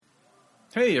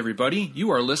Hey everybody,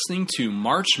 you are listening to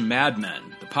March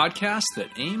Madmen, the podcast that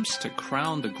aims to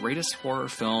crown the greatest horror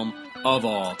film of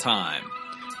all time.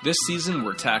 This season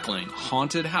we're tackling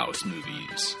haunted house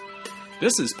movies.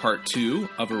 This is part 2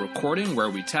 of a recording where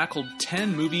we tackled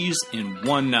 10 movies in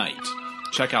one night.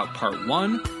 Check out part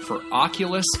 1 for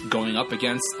Oculus going up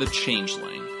against The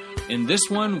Changeling. In this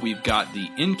one we've got The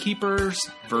Innkeepers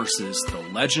versus The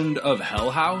Legend of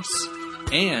Hell House,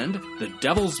 and The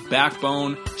Devil's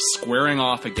Backbone squaring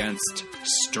off against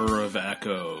Stir of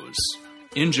Echoes.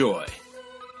 Enjoy.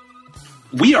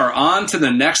 We are on to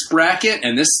the next bracket,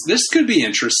 and this could be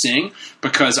interesting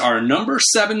because our number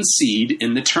 7 seed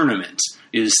in the tournament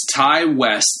is Ti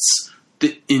West's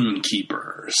The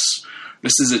Innkeepers.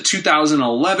 This is a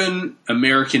 2011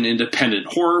 American independent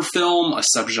horror film, a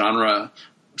subgenre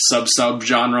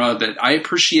that I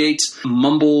appreciate.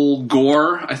 Mumble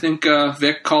gore, I think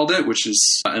Vic called it, which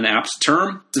is an apt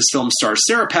term. This film stars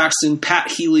Sarah Paxton,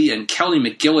 Pat Healy, and Kelly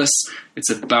McGillis.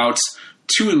 It's about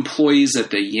 2 employees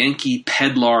at the Yankee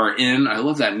Pedlar Inn. I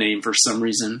love that name for some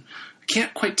reason. I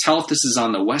can't quite tell if this is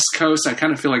on the West Coast. I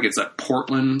kind of feel like it's a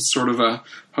Portland sort of a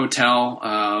hotel.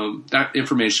 That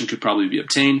information could probably be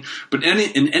obtained. But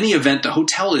in any event, the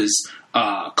hotel is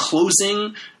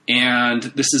closing, and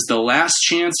this is the last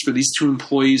chance for these 2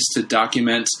 employees to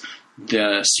document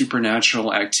the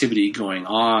supernatural activity going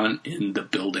on in the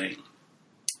building.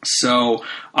 So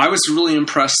I was really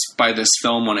impressed by this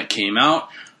film when it came out,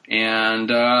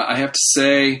 and I have to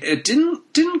say it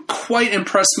didn't quite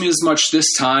impress me as much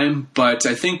this time, but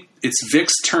I think it's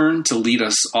Vic's turn to lead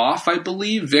us off, I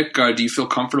believe. Vic, do you feel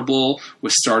comfortable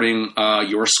with starting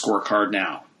your scorecard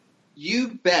now?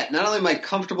 You bet. Not only am I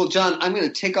comfortable, John, I'm going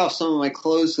to take off some of my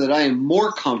clothes so that I am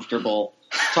more comfortable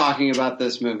talking about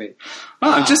this movie. Oh,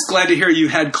 I'm just glad to hear you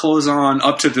had clothes on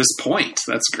up to this point.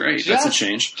 That's great. That's a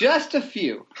change. Just a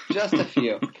few. Just a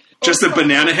few. Just a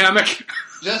banana hammock?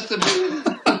 Just a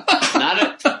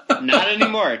Not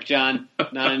anymore, John.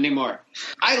 Not anymore.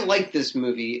 I like this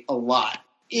movie a lot.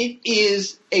 It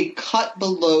is a cut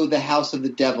below The House of the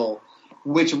Devil,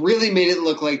 which really made it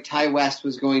look like Ti West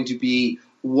was going to be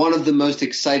one of the most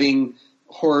exciting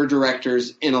horror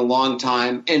directors in a long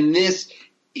time. And this,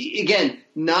 again,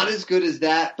 not as good as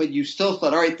that, but you still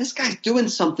thought, all right, this guy's doing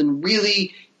something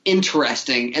really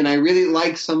interesting. And I really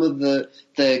like some of the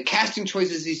casting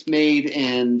choices he's made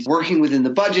and working within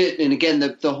the budget. And again,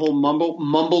 the whole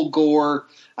mumble gore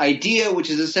idea,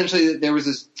 which is essentially that there was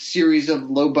a series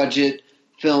of low budget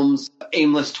films,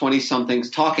 aimless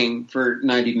 20-somethings talking for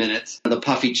 90 minutes. The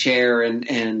Puffy Chair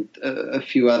and a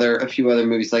few other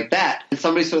movies like that. And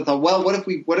somebody sort of thought, well, what if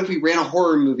we ran a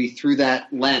horror movie through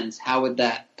that lens? How would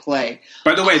that play?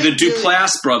 By the way, the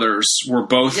Duplass brothers were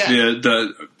both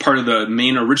the part of the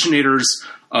main originators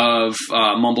of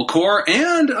mumblecore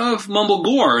and of mumble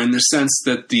gore, in the sense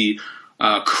that the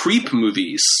Creep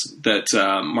movies that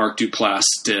Mark Duplass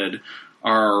did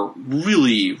are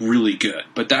really, really good.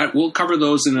 But that we'll cover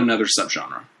those in another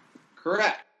subgenre.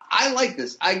 Correct. I like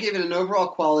this. I give it an overall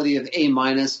quality of A-.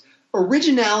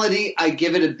 Originality, I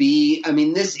give it a B. I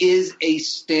mean, this is a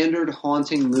standard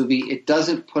haunting movie. It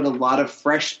doesn't put a lot of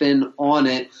fresh spin on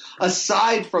it,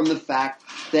 aside from the fact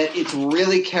that it's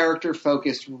really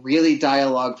character-focused, really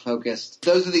dialogue-focused.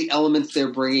 Those are the elements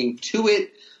they're bringing to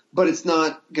it, but it's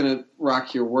not going to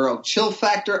rock your world. Chill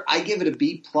factor, I give it a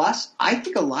B+. I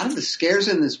think a lot of the scares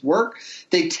in this work.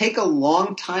 They take a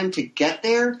long time to get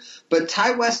there, but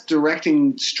Ti West's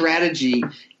directing strategy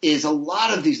is a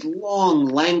lot of these long,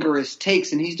 languorous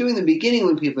takes, and he's doing the beginning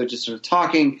when people are just sort of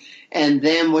talking, and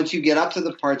then once you get up to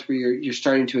the parts where you're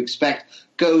starting to expect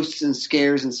ghosts and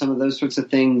scares and some of those sorts of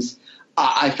things,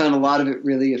 I found a lot of it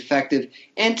really effective.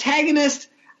 Antagonist,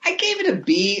 I gave it a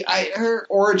B. Her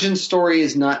origin story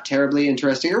is not terribly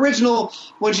interesting. Original,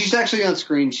 when she's actually on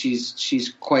screen,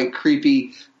 she's quite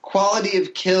creepy. Quality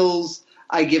of kills,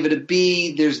 I give it a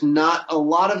B. There's not a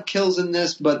lot of kills in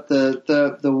this, but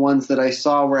the ones that I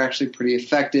saw were actually pretty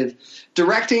effective.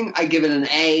 Directing, I give it an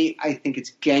A. I think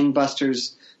it's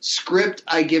gangbusters. Script,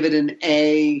 I give it an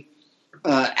A.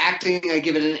 Acting, I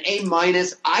give it an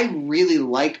A-. I really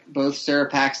like both Sarah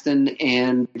Paxton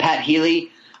and Pat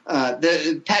Healy.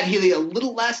 Pat Healy a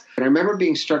little less. I remember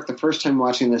being struck the first time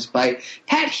watching this by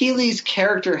Pat Healy's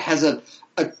character has a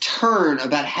turn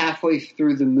about halfway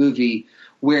through the movie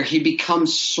where he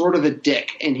becomes sort of a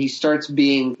dick and he starts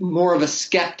being more of a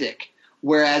skeptic.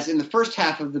 Whereas in the first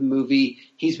half of the movie,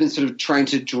 he's been sort of trying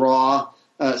to draw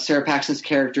Sarah Paxton's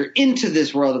character into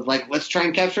this world of like, let's try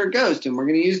and capture a ghost, and we're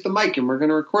going to use the mic, and we're going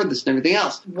to record this and everything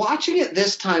else. Watching it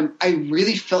this time, I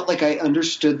really felt like I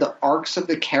understood the arcs of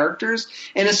the characters,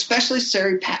 and especially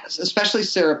Sarah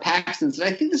Paxton's. And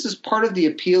I think this is part of the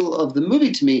appeal of the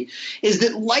movie to me, is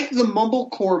that like the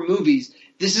Mumblecore movies,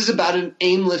 this is about an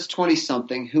aimless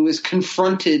 20-something who is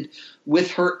confronted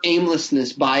with her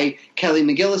aimlessness by Kelly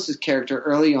McGillis's character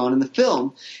early on in the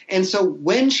film. And so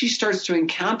when she starts to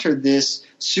encounter this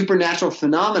supernatural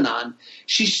phenomenon,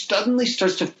 she suddenly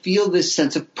starts to feel this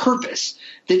sense of purpose,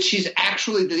 that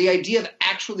the idea of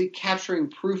actually capturing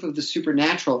proof of the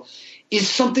supernatural is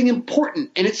something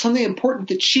important, and it's something important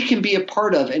that she can be a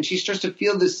part of, and she starts to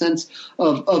feel this sense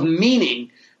of meaning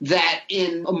that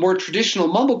in a more traditional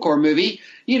Mumblecore movie,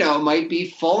 might be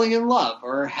falling in love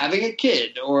or having a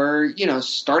kid or,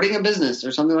 starting a business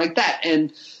or something like that.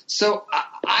 And so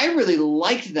I really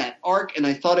liked that arc, and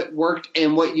I thought it worked.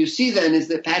 And what you see then is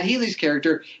that Pat Healy's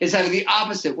character is having the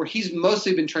opposite, where he's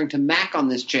mostly been trying to mac on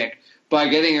this chick by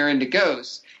getting her into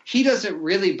ghosts. He doesn't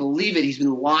really believe it. He's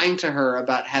been lying to her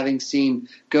about having seen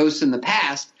ghosts in the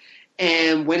past.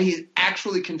 And when he's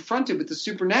actually confronted with the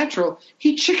supernatural,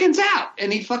 he chickens out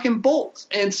and he fucking bolts.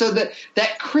 And so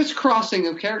that crisscrossing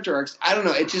of character arcs, I don't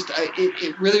know,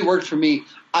 it really worked for me.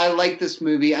 I like this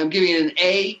movie. I'm giving it an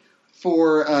A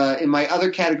for, in my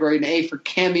other category, an A for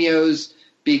cameos,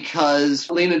 because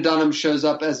Lena Dunham shows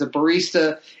up as a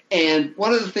barista. And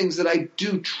one of the things that I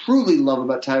do truly love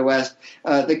about Ti West,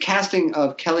 the casting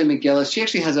of Kelly McGillis, she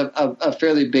actually has a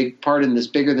fairly big part in this,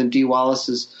 bigger than Dee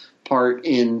Wallace's part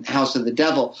in House of the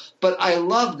Devil. But I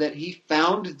love that he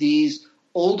found these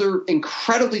older,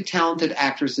 incredibly talented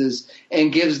actresses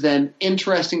and gives them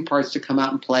interesting parts to come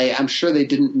out and play. I'm sure they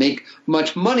didn't make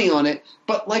much money on it,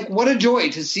 but what a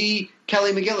joy to see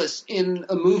Kelly McGillis in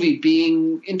a movie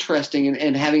being interesting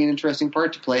and having an interesting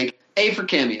part to play. A for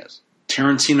cameos.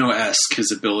 Tarantino-esque,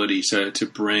 his ability to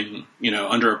bring,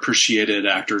 underappreciated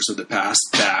actors of the past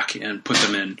back and put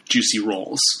them in juicy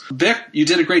roles. Vic, you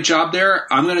did a great job there.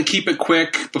 I'm going to keep it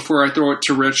quick before I throw it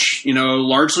to Rich,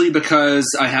 largely because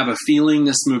I have a feeling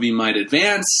this movie might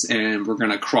advance and we're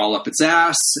going to crawl up its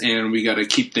ass and we got to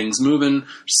keep things moving.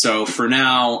 So for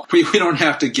now, we don't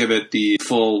have to give it the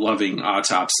full loving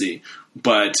autopsy.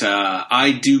 But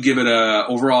I do give it a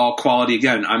overall quality.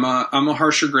 Again, I'm a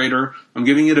harsher grader. I'm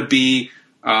giving it a B.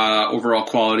 Overall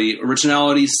quality.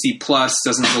 Originality, C+.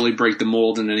 Doesn't really break the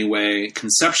mold in any way.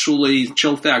 Conceptually,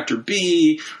 chill factor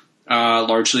B.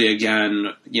 Largely, again,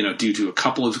 due to a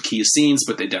couple of key scenes,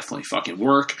 but they definitely fucking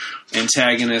work.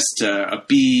 Antagonist, a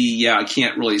B. Yeah, I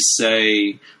can't really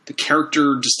say the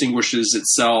character distinguishes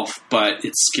itself, but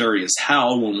it's scary as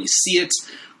hell when we see it.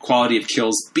 Quality of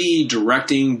kills B,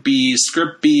 directing B,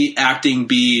 script B, acting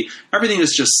B. Everything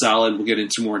is just solid. We'll get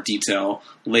into more detail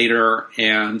later.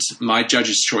 And my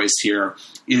judge's choice here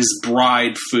is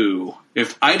Bride Fu.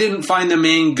 If I didn't find the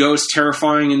main ghost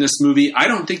terrifying in this movie, I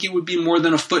don't think it would be more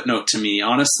than a footnote to me,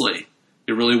 honestly.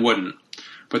 It really wouldn't.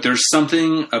 But there's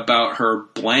something about her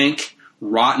blank,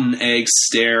 rotten egg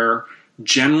stare,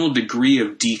 general degree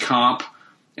of decomp,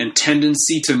 and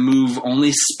tendency to move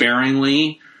only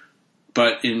sparingly,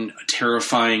 but in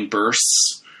terrifying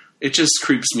bursts. It just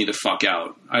creeps me the fuck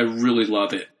out. I really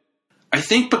love it. I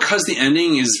think because the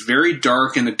ending is very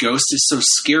dark and the ghost is so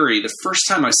scary, the first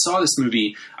time I saw this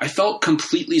movie, I felt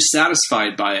completely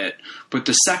satisfied by it. But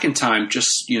the second time,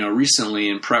 just, recently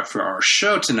in prep for our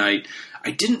show tonight,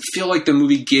 I didn't feel like the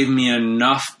movie gave me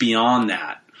enough beyond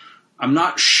that. I'm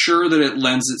not sure that it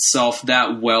lends itself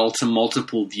that well to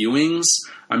multiple viewings.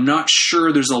 I'm not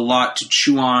sure there's a lot to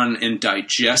chew on and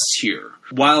digest here.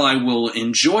 While I will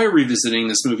enjoy revisiting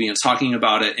this movie and talking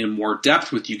about it in more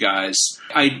depth with you guys,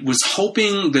 I was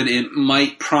hoping that it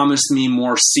might promise me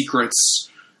more secrets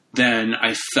than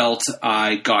I felt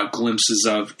I got glimpses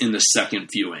of in the second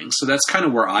viewing. So that's kind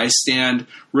of where I stand.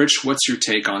 Rich, what's your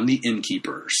take on The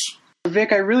Innkeepers?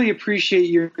 Vic, I really appreciate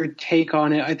your take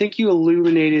on it. I think you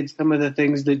illuminated some of the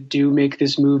things that do make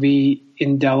this movie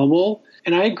indelible.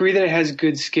 And I agree that it has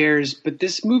good scares, but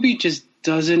this movie just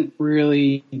doesn't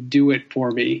really do it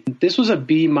for me. This was a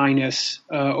B-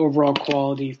 overall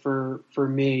quality for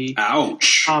me.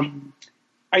 Ouch.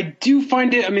 I do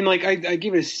find it, I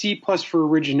give it a C+ for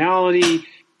originality.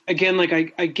 Again,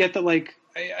 I get that,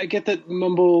 I get that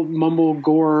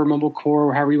mumblecore,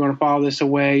 however you want to file this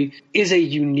away, is a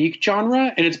unique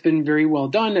genre, and it's been very well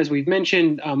done, as we've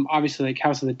mentioned. Obviously,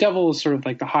 House of the Devil is sort of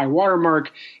the high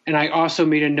watermark, and I also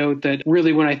made a note that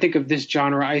really when I think of this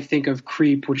genre, I think of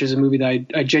Creep, which is a movie that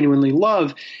I genuinely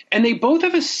love, and they both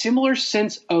have a similar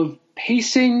sense of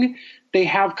pacing, they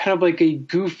have kind of like a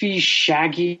goofy,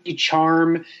 shaggy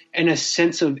charm and a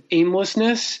sense of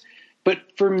aimlessness. But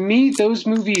for me, those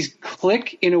movies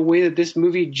click in a way that this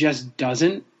movie just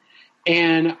doesn't.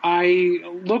 And I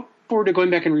look forward to going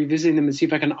back and revisiting them and see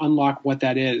if I can unlock what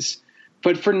that is.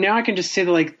 But for now, I can just say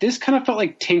that like this kind of felt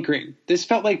like tinkering. This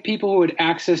felt like people who had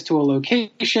access to a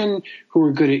location, who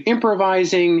were good at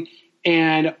improvising,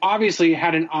 and obviously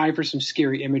had an eye for some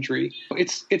scary imagery.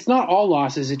 It's not all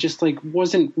losses. It just like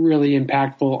wasn't really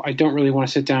impactful. I don't really want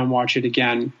to sit down and watch it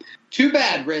again. Too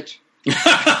bad, Rich.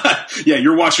 Yeah,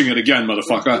 you're watching it again,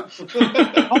 motherfucker.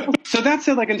 So that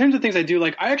said, like in terms of things I do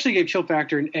like, I actually gave Chill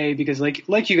Factor an A because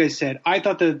like you guys said, I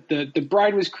thought the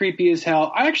bride was creepy as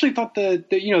hell. I actually thought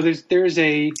there's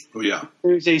a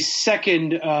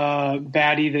second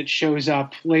baddie that shows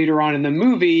up later on in the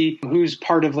movie who's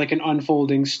part of like an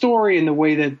unfolding story, and the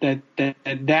way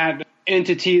that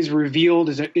entity is revealed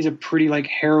is a pretty like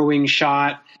harrowing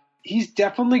shot. He's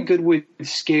definitely good with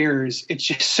scares. It's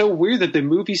just so weird that the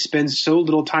movie spends so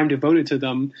little time devoted to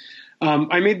them.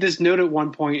 I made this note at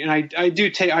one point, and I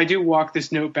do walk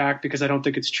this note back because I don't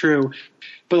think it's true.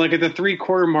 But like at the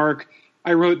 3/4 mark,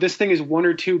 I wrote, "This thing is 1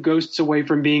 or 2 ghosts away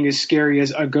from being as scary as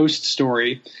A Ghost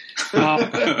Story,"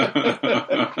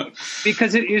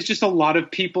 because it is just a lot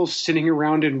of people sitting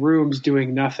around in rooms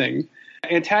doing nothing.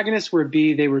 Antagonists were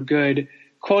B; they were good.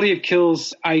 Quality of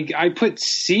kills, I put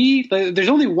C. There's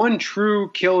only one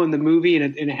true kill in the movie,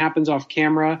 and it happens off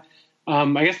camera.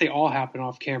 I guess they all happen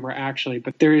off camera, actually,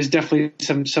 but there is definitely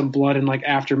some blood and like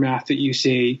aftermath that you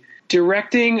see.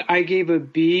 Directing, I gave a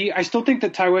B. I still think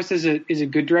that Ty West is a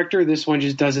good director. This one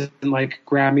just doesn't like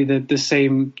grab me the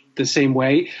same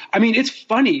way. I mean, it's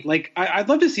funny. Like I'd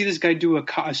love to see this guy do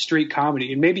a straight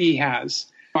comedy, and maybe he has.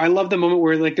 I love the moment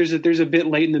where like there's a bit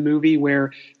late in the movie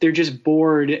where they're just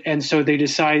bored, and so they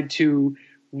decide to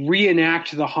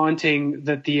reenact the haunting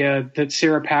that that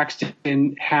Sarah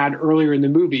Paxton had earlier in the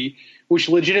movie, which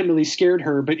legitimately scared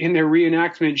her. But in their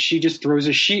reenactment, she just throws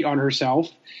a sheet on herself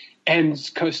and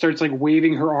starts like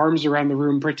waving her arms around the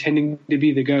room, pretending to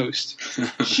be the ghost.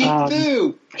 Sheet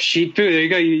foo. Sheet foo. There you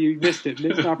go. You missed it.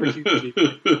 Missed opportunity.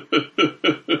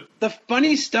 The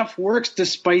funny stuff works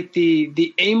despite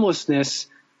the aimlessness.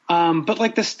 But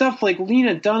like the stuff like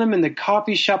Lena Dunham in the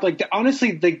coffee shop, like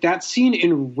honestly, like that scene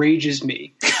enrages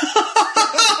me.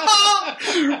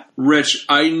 Rich,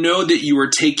 I know that you were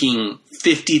taking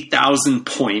 50,000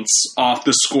 points off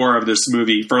the score of this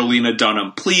movie for Lena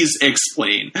Dunham. Please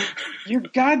explain. You're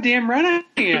goddamn right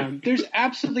I am. There's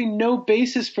absolutely no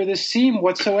basis for this scene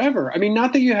whatsoever. I mean,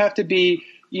 not that you have to be,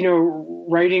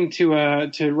 writing to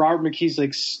Robert McKee's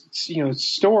like,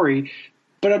 story.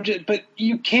 But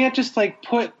you can't just like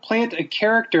plant a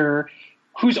character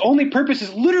whose only purpose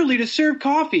is literally to serve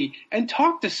coffee and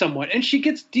talk to someone, and she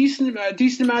gets decent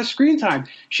amount of screen time.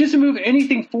 She doesn't move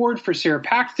anything forward for Sarah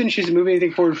Paxton. She doesn't move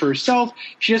anything forward for herself.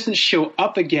 She doesn't show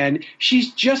up again.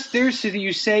 She's just there so that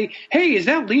you say, "Hey, is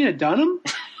that Lena Dunham?"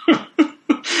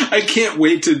 I can't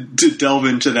wait to delve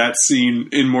into that scene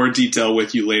in more detail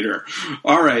with you later.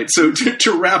 All right, so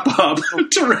to wrap up.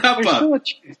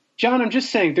 John, I'm just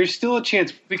saying, there's still a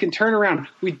chance we can turn around.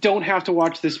 We don't have to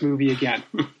watch this movie again.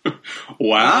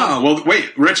 Wow. Well,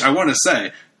 wait, Rich, I want to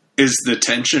say, is the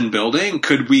tension building?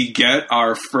 Could we get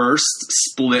our first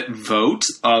split vote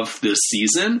of this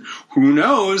season? Who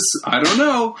knows? I don't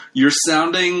know. You're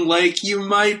sounding like you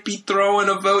might be throwing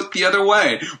a vote the other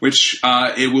way, which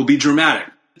it will be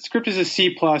dramatic. The script is a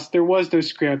C+. There was no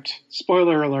script.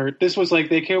 Spoiler alert. This was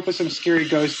like they came up with some scary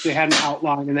ghosts. They had an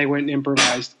outline, and they went and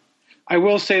improvised. I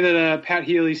will say that Pat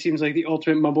Healy seems like the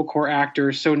ultimate mumblecore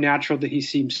actor, so natural that he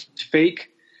seems fake.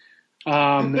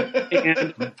 And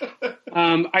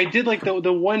I did like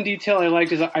the one detail I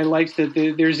liked is I liked that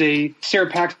there's a Sarah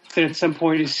Paxton at some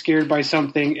point is scared by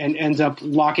something and ends up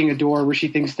locking a door where she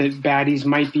thinks that baddies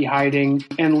might be hiding,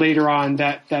 and later on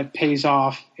that pays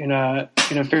off in a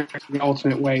very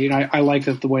ultimate way, and I like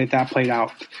the way that played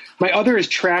out. My other is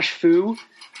Trash Foo.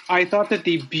 I thought that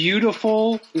the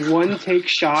beautiful one-take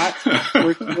shot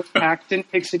where Paxton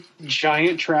takes a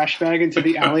giant trash bag into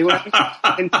the alleyway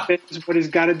and spends what has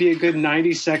got to be a good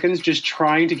 90 seconds just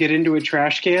trying to get into a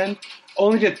trash can,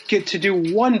 only to get to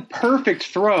do one perfect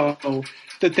throw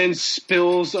that then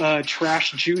spills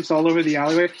trash juice all over the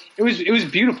alleyway. It was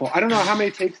beautiful. I don't know how many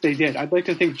takes they did. I'd like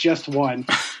to think just one.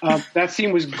 That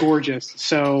scene was gorgeous.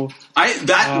 So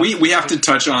we have to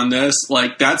touch on this.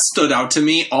 Like, that stood out to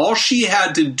me. All she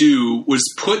had to do was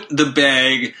put the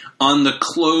bag on the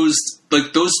closed.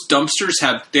 Like, those dumpsters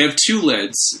have 2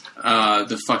 lids.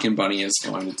 The fucking bunny is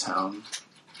going to town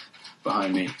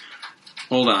behind me.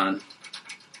 Hold on.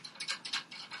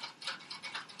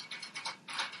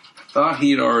 Thought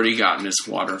he'd already gotten his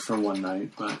water for one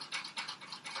night, but...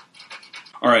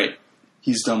 All right,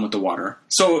 he's done with the water.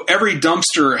 So every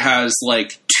dumpster has,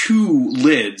 like, 2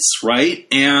 lids, right?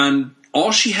 And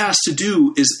all she has to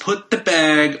do is put the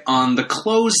bag on the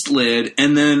closed lid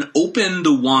and then open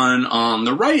the one on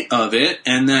the right of it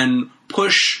and then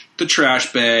push the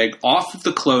trash bag off of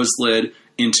the closed lid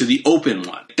into the open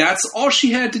one. That's all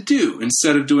she had to do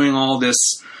instead of doing all this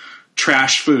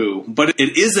trash foo. But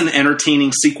it is an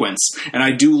entertaining sequence, and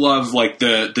I do love like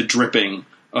the dripping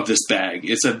of this bag.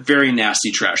 It's a very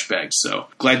nasty trash bag, so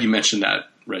glad you mentioned that,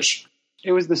 Rich.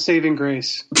 It was the saving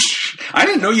grace. I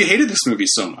didn't know you hated this movie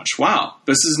so much. Wow,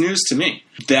 this is news to me.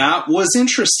 That was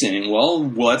interesting. Well,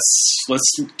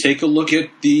 let's take a look at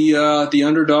the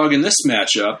underdog in this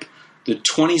matchup, the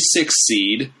 26th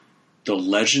seed, The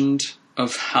Legend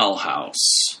of Hell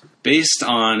House. Based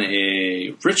on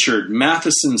a Richard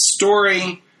Matheson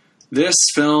story, this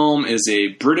film is a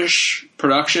British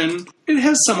production. It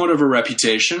has somewhat of a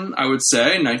reputation, I would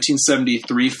say.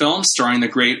 1973 film starring the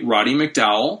great Roddy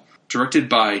McDowall, directed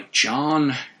by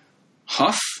John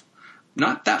Huff.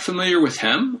 Not that familiar with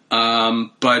him,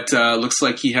 but looks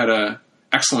like he had an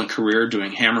excellent career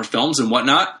doing Hammer films and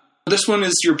whatnot. This one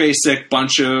is your basic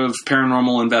bunch of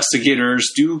paranormal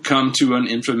investigators do come to an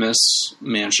infamous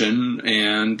mansion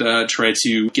and try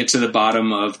to get to the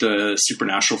bottom of the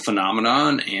supernatural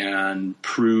phenomenon and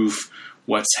prove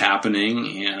what's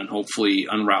happening and hopefully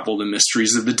unravel the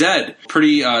mysteries of the dead.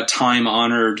 Pretty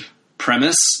time-honored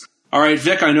premise. All right,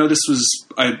 Vic, I know this was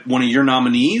one of your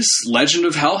nominees, Legend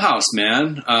of Hell House,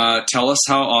 man. Tell us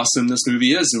how awesome this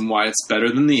movie is and why it's better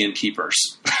than The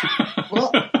Innkeepers.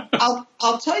 Well,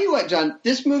 I'll tell you what, John.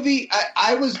 This movie,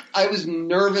 I was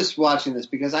nervous watching this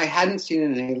because I hadn't seen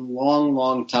it in a long,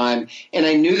 long time, and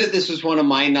I knew that this was one of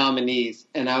my nominees,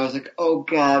 and I was like, oh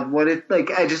God, what if?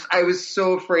 Like, I was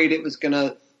so afraid it was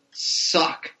gonna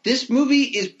suck. This movie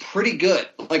is pretty good.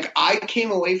 Like, I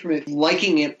came away from it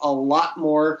liking it a lot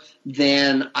more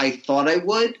than I thought I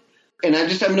would. And I'm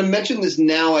going to mention this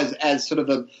now as sort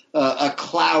of a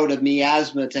cloud of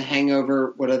miasma to hang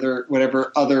over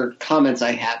whatever other comments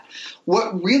I had.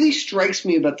 What really strikes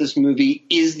me about this movie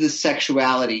is the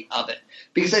sexuality of it.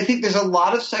 Because I think there's a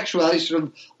lot of sexuality sort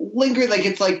of lingering. Like,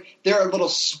 it's like there are little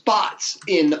spots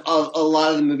in a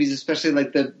lot of the movies, especially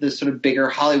like the sort of bigger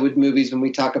Hollywood movies when we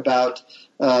talk about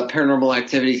Paranormal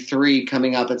Activity 3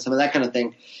 coming up and some of that kind of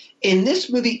thing. In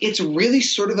this movie, it's really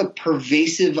sort of a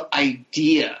pervasive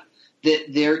idea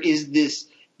that there is this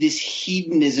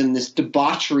hedonism, this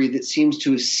debauchery that seems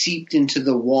to have seeped into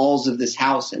the walls of this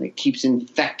house, and it keeps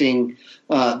infecting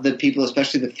the people,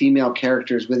 especially the female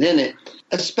characters within it,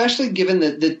 especially given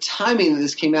the timing that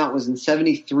this came out was in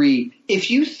 1973. If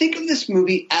you think of this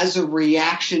movie as a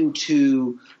reaction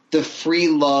to the free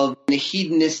love, the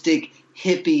hedonistic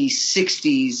hippie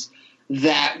 60s,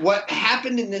 that what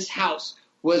happened in this house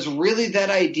was really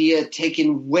that idea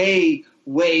taken way,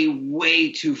 way,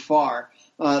 way too far.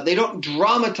 They don't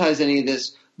dramatize any of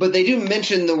this, but they do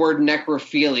mention the word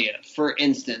necrophilia, for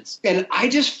instance. And I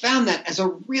just found that as a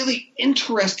really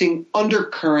interesting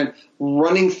undercurrent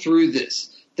running through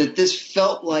this, that this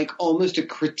felt like almost a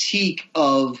critique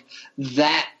of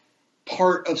that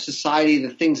part of society,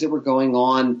 the things that were going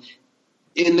on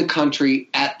in the country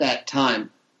at that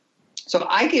time. So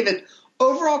I gave it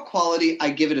overall quality,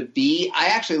 I give it a B. I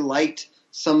actually liked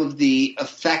some of the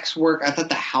effects work. I thought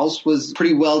the house was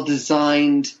pretty well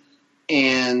designed,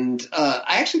 and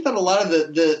I actually thought a lot of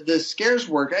the scares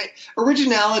work.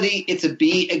 Originality, it's a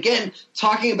B. Again,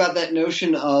 talking about that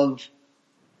notion of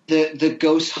the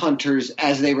ghost hunters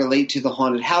as they relate to the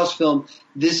haunted house film,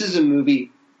 this is a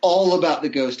movie all about the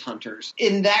ghost hunters.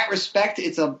 In that respect,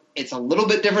 it's a little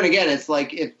bit different. Again, it's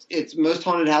like if it's most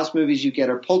haunted house movies you get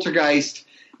are Poltergeist,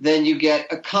 then you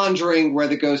get a Conjuring where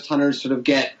the ghost hunters sort of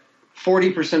get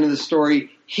 40% of the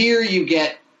story. Here you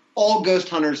get all ghost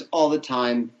hunters all the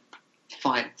time.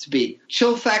 Fine, it's a B.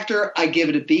 Chill factor, I give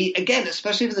it a B. Again,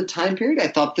 especially for the time period, I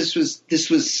thought this was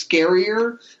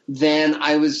scarier than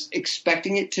I was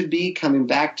expecting it to be coming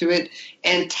back to it.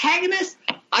 Antagonist,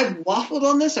 I waffled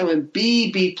on this. I went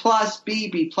B, B+, B,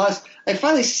 B+. I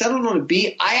finally settled on a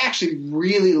B. I actually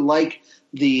really like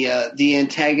the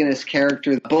antagonist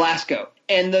character, Belasco.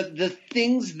 And the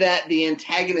things that the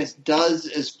antagonist does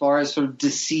as far as sort of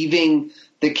deceiving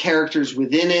the characters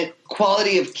within it.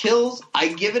 Quality of kills, I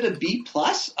give it a B+.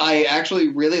 I actually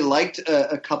really liked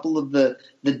a couple of the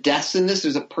deaths in this.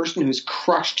 There's a person who's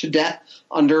crushed to death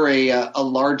under a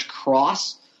large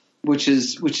cross, which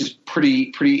is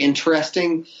pretty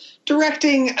interesting.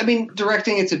 Directing,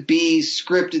 it's a B.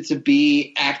 Script, it's a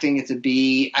B. Acting, it's a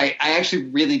B. I actually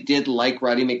really did like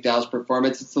Roddy McDowall's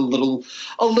performance. It's a little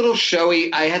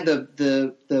showy. I had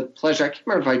the pleasure, I can't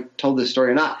remember if I told this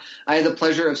story or not. I had the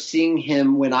pleasure of seeing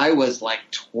him when I was like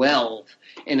 12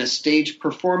 in a stage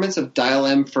performance of Dial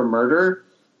M for Murder,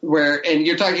 and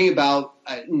you're talking about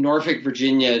Norfolk,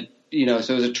 Virginia, so it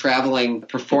was a traveling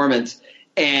performance.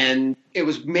 And it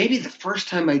was maybe the first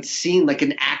time I'd seen like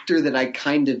an actor that I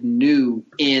kind of knew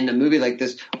in a movie like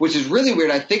this, which is really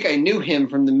weird. I think I knew him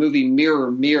from the movie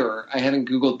Mirror, Mirror. I haven't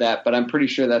Googled that, but I'm pretty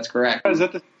sure that's correct. Is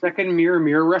that the second Mirror,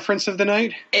 Mirror reference of the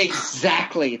night?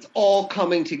 Exactly. It's all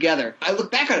coming together. I look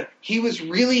back on it. He was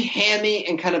really hammy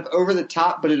and kind of over the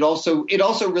top, but it also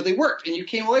really worked. And you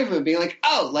came away from it being like,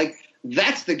 oh, like,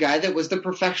 that's the guy that was the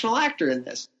professional actor in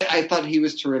this. I thought he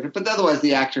was terrific, but otherwise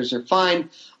the actors are fine.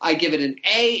 I give it an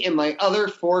A, and my other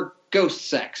for ghost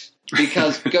sex,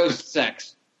 because ghost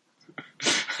sex.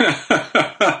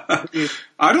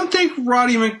 I don't think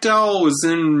Roddy McDowall was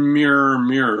in Mirror,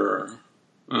 Mirror.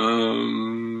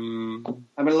 I'm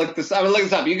gonna look this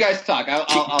up. You guys talk.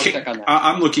 I'll check on that.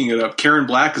 I'm looking it up. Karen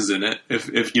Black is in it.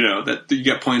 If you know that, you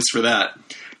get points for that.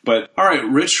 But, all right,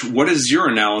 Rich, what is your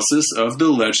analysis of The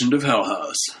Legend of Hell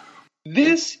House?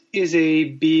 This is a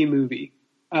B movie.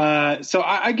 So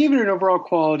I give it an overall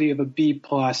quality of a B+,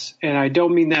 and I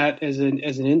don't mean that as an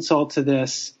insult to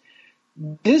this.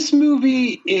 This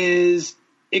movie is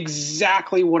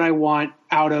exactly what I want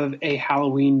out of a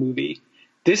Halloween movie.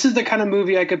 This is the kind of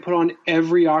movie I could put on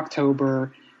every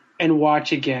October and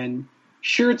watch again.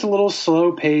 Sure, it's a little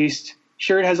slow-paced.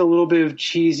 Sure, it has a little bit of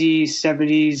cheesy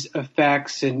 70s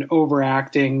effects and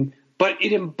overacting, but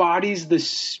it embodies the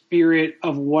spirit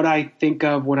of what I think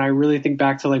of when I really think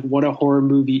back to like what a horror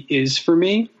movie is for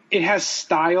me. It has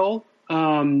style.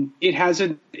 It has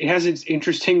its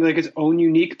interesting, like its own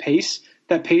unique pace.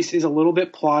 That pace is a little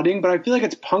bit plodding, but I feel like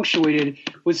it's punctuated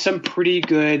with some pretty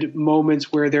good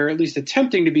moments where they're at least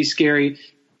attempting to be scary,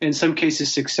 in some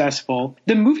cases successful.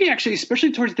 The movie actually,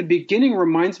 especially towards the beginning,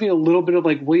 reminds me a little bit of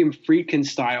like William Friedkin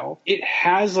style. It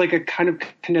has like a kind of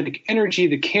kinetic energy.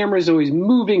 The camera is always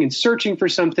moving and searching for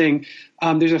something.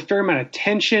 There's a fair amount of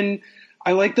tension.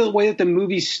 I like the way that the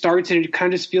movie starts, and it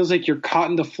kind of just feels like you're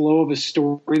caught in the flow of a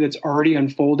story that's already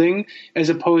unfolding, as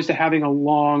opposed to having a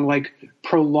long, like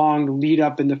prolonged lead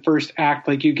up in the first act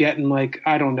like you get in like,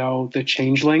 I don't know, The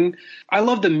Changeling. I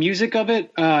love the music of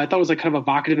it. I thought it was like kind of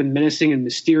evocative and menacing and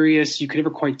mysterious. You could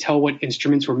never quite tell what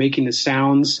instruments were making the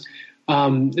sounds.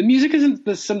 The music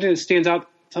isn't something that stands out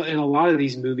in a lot of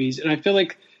these movies, and I feel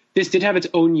like this did have its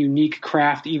own unique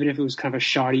craft, even if it was kind of a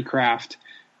shoddy craft.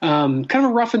 Kind of a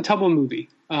rough and tumble movie.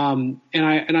 And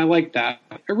I like that.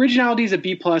 Originality is a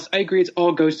B+. I agree, it's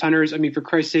all ghost hunters. I mean, for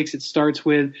Christ's sakes, it starts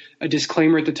with a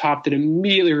disclaimer at the top that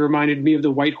immediately reminded me of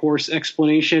the White Horse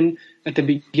explanation at the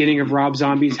beginning of Rob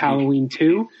Zombie's Halloween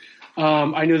 2.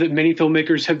 I know that many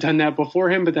filmmakers have done that before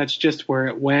him, but that's just where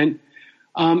it went.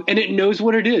 And it knows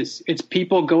what it is. It's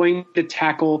people going to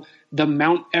tackle the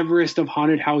Mount Everest of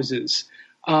haunted houses.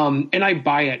 And I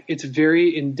buy it. It's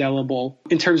very indelible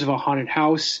in terms of a haunted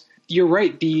house. You're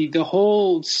right. The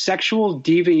whole sexual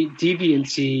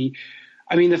deviancy.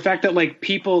 I mean, the fact that like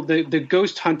people, the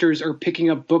ghost hunters are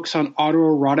picking up books on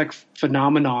autoerotic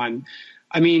phenomenon.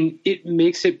 I mean, it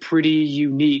makes it pretty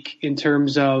unique in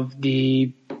terms of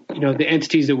the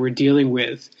entities that we're dealing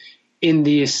with in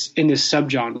this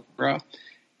subgenre.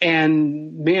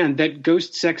 And man, that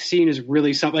ghost sex scene is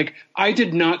really something. Like, I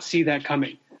did not see that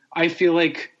coming. I feel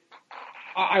like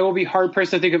I will be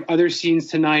hard-pressed to think of other scenes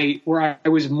tonight where I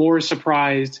was more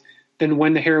surprised than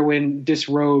when the heroine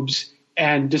disrobes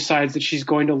and decides that she's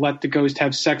going to let the ghost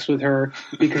have sex with her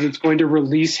because it's going to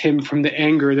release him from the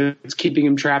anger that's keeping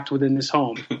him trapped within this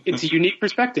home. It's a unique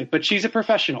perspective, but she's a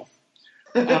professional.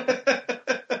 You got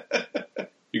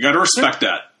to respect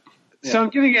that. So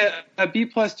I'm giving it a B+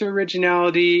 to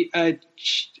originality, a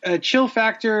chill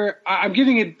factor. I'm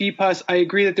giving it B+. I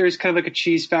agree that there's kind of like a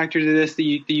cheese factor to this that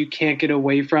you can't get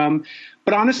away from.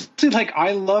 But honestly, like,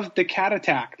 I love the cat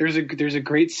attack. There's a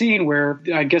great scene where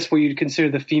I guess what you'd consider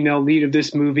the female lead of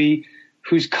this movie,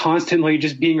 who's constantly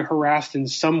just being harassed in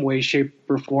some way, shape,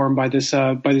 or form by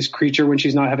this creature when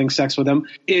she's not having sex with him,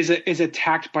 is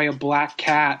attacked by a black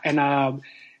cat.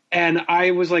 And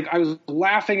I was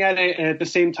laughing at it, and at the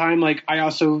same time, like, I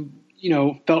also,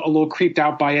 felt a little creeped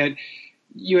out by it.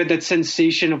 You had that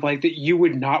sensation of like that you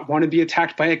would not want to be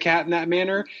attacked by a cat in that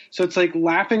manner. So it's like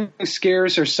laughing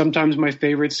scares are sometimes my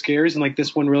favorite scares, and like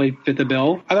this one really fit the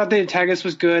bill. I thought the antagonist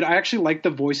was good. I actually liked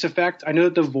the voice effect. I know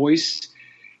that the voice,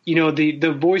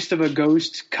 the voice of a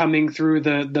ghost coming through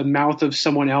the mouth of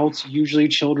someone else, usually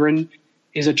children,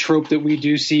 is a trope that we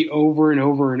do see over and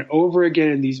over and over again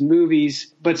in these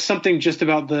movies, but something just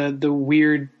about the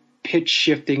weird pitch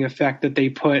shifting effect that they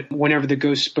put whenever the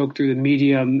ghost spoke through the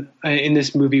medium in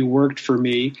this movie worked for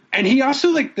me. And he also,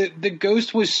 like, the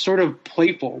ghost was sort of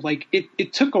playful. Like,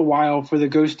 it took a while for the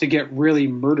ghost to get really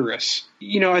murderous.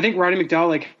 You know, I think Roddy McDowall,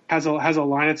 like, has a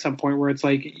line at some point where it's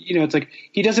like, you know, it's like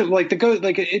he doesn't, like, the ghost,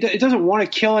 like, it doesn't want to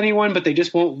kill anyone, but they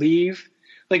just won't leave.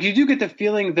 Like, you do get the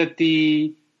feeling that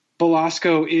the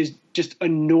Belasco is just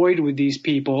annoyed with these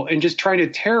people and just trying to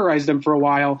terrorize them for a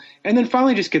while, and then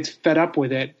finally just gets fed up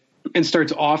with it and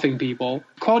starts offing people.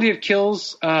 Quality of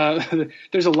kills,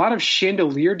 there's a lot of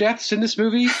chandelier deaths in this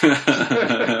movie.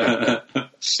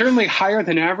 Certainly higher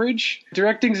than average.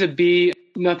 Directing's a B.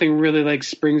 Nothing really, like,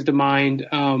 springs to mind.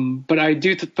 But I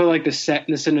do feel like the set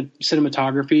and the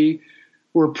cinematography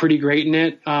were pretty great in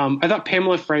it. I thought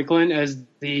Pamela Franklin as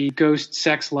the ghost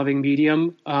sex-loving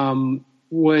medium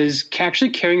was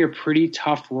actually carrying a pretty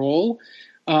tough role.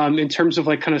 In terms of,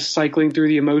 like, kind of cycling through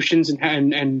the emotions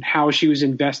and how she was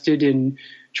invested in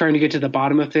trying to get to the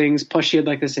bottom of things. Plus, she had,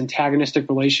 like, this antagonistic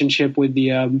relationship with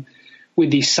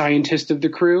the scientist of the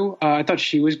crew. I thought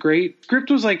she was great.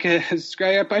 Script was like I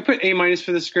put A-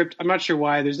 for the script. I'm not sure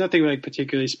why. There's nothing, like,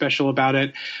 particularly special about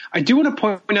it. I do want to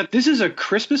point out this is a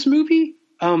Christmas movie.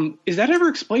 Is that ever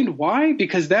explained why?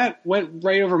 Because that went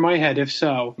right over my head, if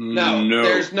so. No,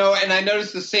 there's no, and I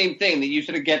noticed the same thing, that you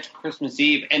sort of get to Christmas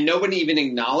Eve and nobody even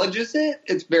acknowledges it.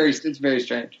 It's very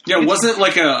strange. Yeah, it wasn't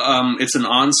like it's an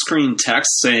on-screen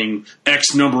text saying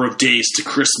X number of days to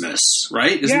Christmas,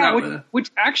 right? Isn't that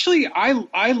which actually no,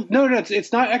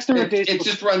 it's not X number of days. It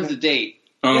just runs the date.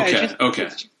 Okay.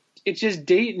 It's just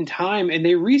date and time, and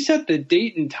they reset the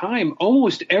date and time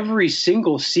almost every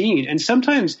single scene, and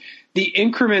sometimes the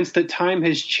increments that time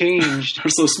has changed are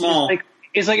so small.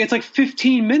 It's like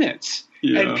 15 minutes,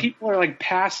 and people are, like,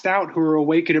 passed out who are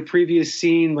awake at a previous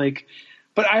scene. Like,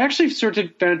 but I actually sort of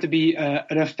found it to be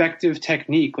an effective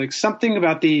technique. Like, something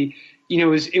about it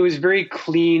was very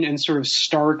clean and sort of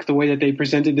stark the way that they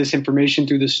presented this information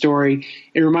through the story.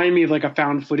 It reminded me of, like, a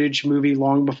found footage movie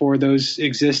long before those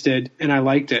existed, and I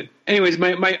liked it. Anyways,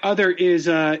 my other is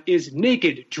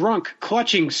naked, drunk,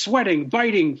 clutching, sweating,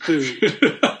 biting food.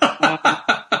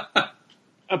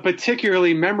 A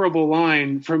particularly memorable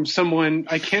line from someone,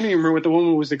 I can't even remember what the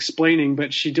woman was explaining,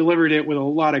 but she delivered it with a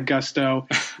lot of gusto,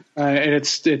 and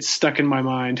it's stuck in my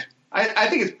mind. I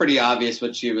think it's pretty obvious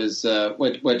what she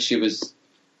was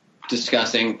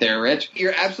discussing there, Rich.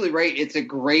 You're absolutely right. It's a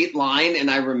great line, and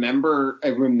I remember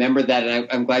that, and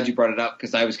I'm glad you brought it up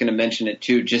because I was going to mention it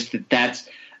too. Just that's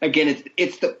again,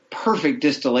 it's the perfect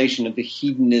distillation of the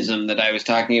hedonism that I was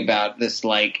talking about. This,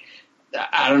 like,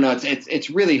 I don't know, it's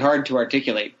really hard to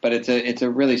articulate, but it's a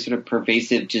really sort of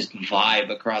pervasive just vibe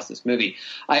across this movie.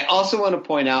 I also want to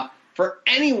point out, for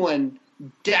anyone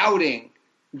doubting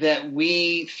that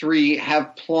we three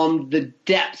have plumbed the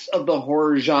depths of the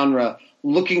horror genre,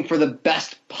 looking for the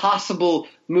best possible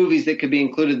movies that could be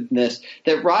included in this,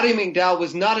 that Roddy McDowall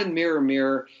was not in Mirror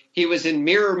Mirror. He was in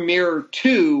Mirror Mirror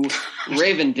 2,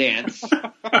 Raven Dance.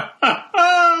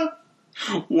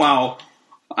 Wow.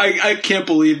 I can't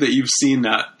believe that you've seen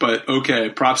that, but okay,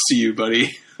 props to you,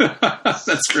 buddy.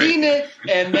 That's great. Seen it,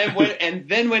 and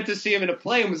then went to see him in a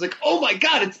play and was like, oh my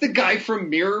God, it's the guy from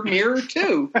Mirror Mirror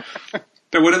 2.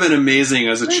 That would have been amazing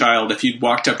as a child if you'd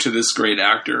walked up to this great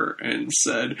actor and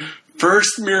said,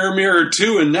 first Mirror Mirror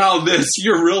 2 and now this,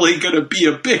 you're really going to be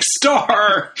a big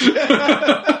star.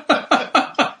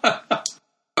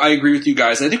 I agree with you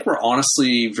guys. I think we're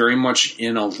honestly very much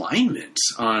in alignment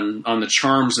on the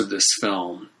charms of this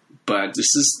film. But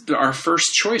this is our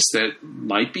first choice that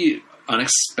might be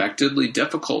unexpectedly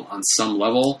difficult on some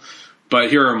level. But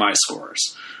here are my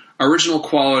scores. Overall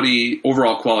quality,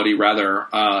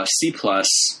 C+.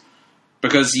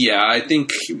 Because, I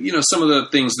think, some of the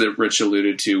things that Rich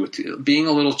alluded to with being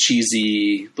a little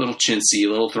cheesy, a little chintzy, a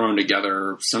little thrown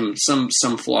together, some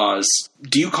flaws.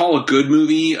 Do you call a good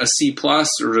movie a C+,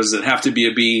 or does it have to be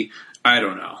a B? I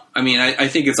don't know. I mean, I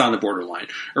think it's on the borderline.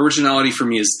 Originality for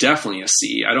me is definitely a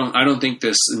C. I don't think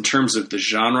this, in terms of the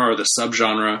genre or the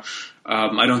subgenre,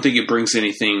 I don't think it brings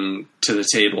anything to the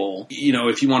table.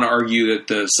 If you want to argue that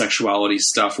the sexuality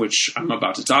stuff, which I'm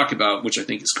about to talk about, which I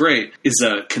think is great, is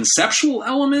a conceptual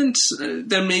element,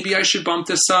 then maybe I should bump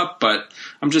this up. But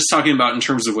I'm just talking about in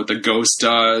terms of what the ghost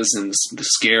does and the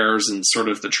scares and sort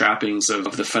of the trappings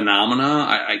of the phenomena.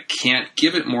 I can't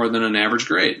give it more than an average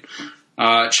grade.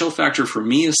 Chill factor for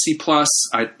me is C+.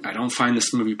 I don't find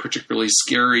this movie particularly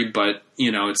scary, but,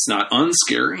 it's not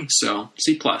unscary, so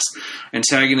C+.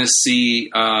 Antagonist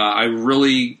C, I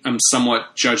really am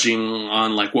somewhat judging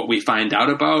on, what we find out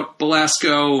about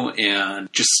Belasco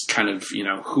and just kind of,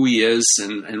 who he is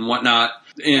and whatnot.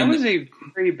 And that was a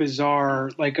very bizarre,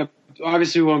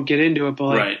 obviously we won't get into it,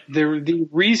 but right. the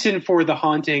reason for the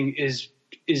haunting is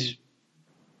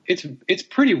it's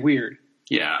pretty weird.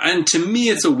 Yeah, and to me,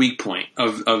 it's a weak point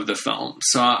of the film.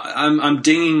 So I'm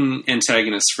dinging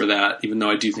Antagonist for that, even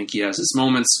though I do think he has his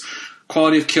moments.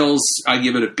 Quality of kills, I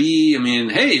give it a B. I mean,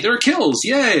 hey, there are kills.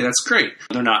 Yay, that's great.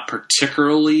 They're not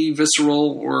particularly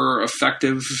visceral or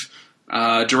effective.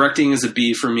 Directing is a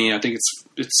B for me. I think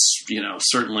it's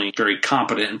certainly very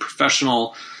competent and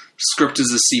professional. Script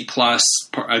is a C+,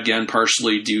 again,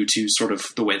 partially due to sort of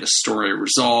the way the story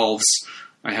resolves.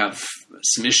 I have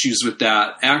some issues with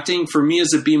that. Acting for me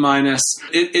is a B-.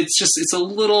 It's a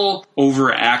little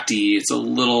overacty. It's a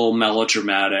little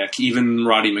melodramatic. Even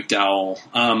Roddy McDowall.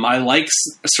 I like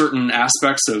certain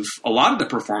aspects of a lot of the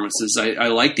performances. I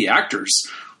like the actors,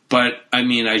 but I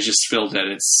just feel that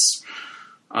it's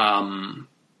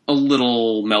a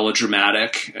little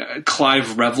melodramatic.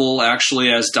 Clive Revill,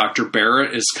 actually, as Dr.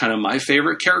 Barrett, is kind of my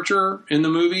favorite character in the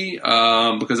movie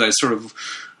because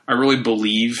I really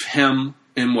believe him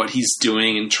in what he's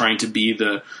doing and trying to be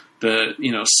the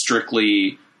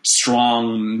strictly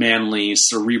strong, manly,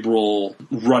 cerebral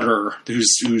rudder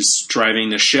who's driving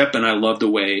the ship. And I love the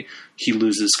way he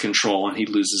loses control and he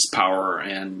loses power,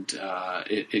 and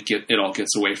it all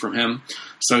gets away from him.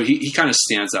 So he kind of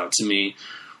stands out to me.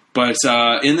 But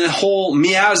in the whole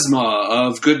miasma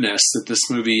of goodness that this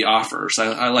movie offers,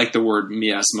 I like the word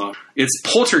miasma. It's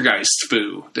poltergeist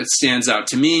foo that stands out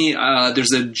to me.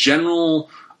 There's a general,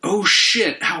 oh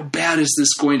shit, how bad is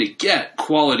this going to get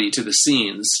quality to the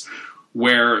scenes,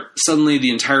 where suddenly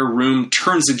the entire room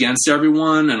turns against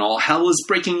everyone and all hell is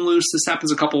breaking loose. This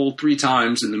happens 3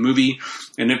 times in the movie,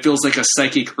 and it feels like a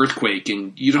psychic earthquake,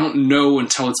 and you don't know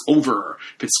until it's over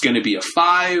if it's going to be a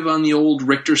 5 on the old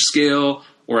Richter scale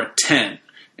or a 10.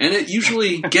 And it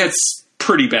usually gets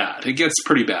pretty bad. It gets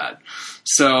pretty bad.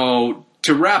 So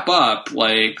to wrap up,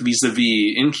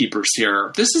 vis-a-vis Innkeepers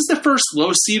here, this is the first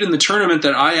low seed in the tournament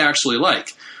that I actually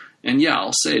like. And yeah,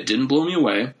 I'll say it didn't blow me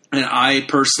away. And I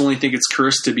personally think it's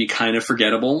cursed to be kind of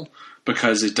forgettable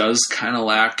because it does kind of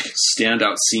lack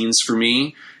standout scenes for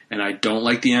me. And I don't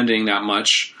like the ending that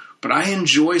much. But I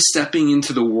enjoy stepping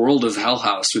into the world of Hell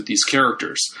House with these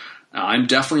characters. I'm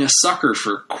definitely a sucker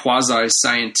for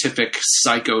quasi-scientific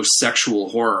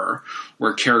psychosexual horror,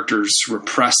 where characters'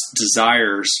 repressed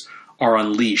desires are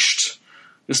unleashed.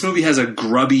 This movie has a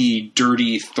grubby,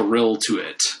 dirty thrill to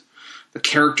it. The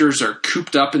characters are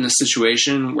cooped up in a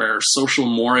situation where social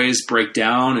mores break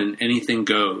down and anything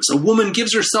goes. A woman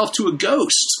gives herself to a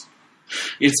ghost.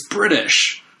 It's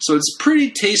British, so it's pretty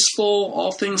tasteful,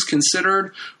 all things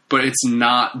considered, but it's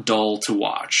not dull to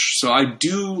watch. So I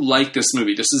do like this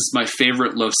movie. This is my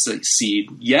favorite low seed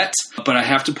yet, but I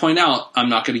have to point out, I'm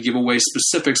not going to give away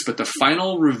specifics, but the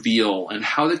final reveal and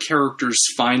how the characters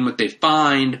find what they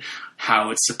find,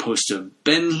 how it's supposed to have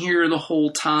been here the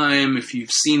whole time. If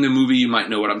you've seen the movie, you might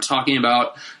know what I'm talking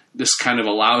about. This kind of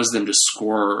allows them to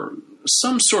score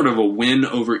some sort of a win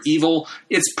over evil.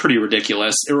 It's pretty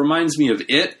ridiculous. It reminds me of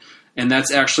It. And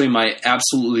that's actually my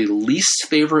absolutely least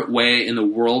favorite way in the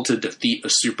world to defeat a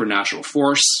supernatural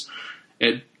force.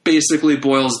 It basically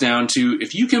boils down to,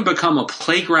 if you can become a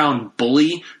playground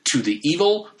bully to the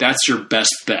evil, that's your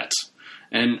best bet.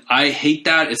 And I hate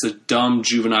that. It's a dumb,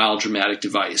 juvenile, dramatic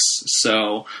device.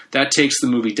 So that takes the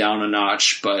movie down a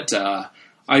notch. But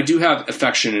I do have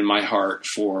affection in my heart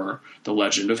for The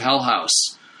Legend of Hell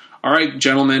House. All right,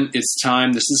 gentlemen, it's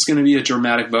time. This is going to be a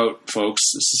dramatic vote, folks.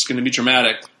 This is going to be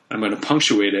dramatic. I'm going to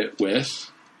punctuate it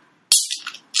with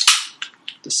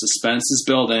the suspense is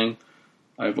building.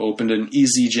 I've opened an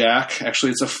Easy Jack.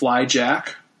 Actually, it's a Fly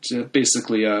Jack. It's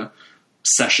basically a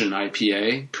session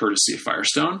IPA, courtesy of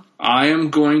Firestone. I am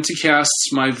going to cast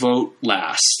my vote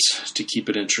last to keep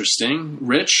it interesting.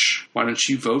 Rich, why don't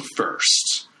you vote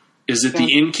first? Is it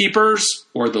The Innkeepers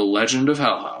or The Legend of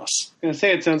Hell House? I was going to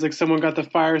say, it sounds like someone got the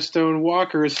Firestone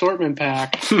Walker assortment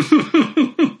pack.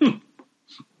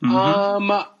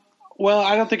 Mm-hmm. Well,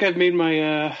 I don't think I've made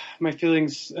my my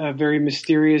feelings very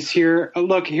mysterious here.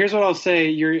 Look, here's what I'll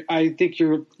say. I think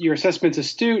your assessment's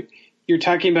astute. You're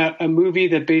talking about a movie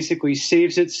that basically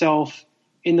saves itself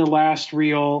in the last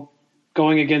reel,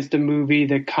 going against a movie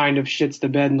that kind of shits the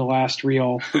bed in the last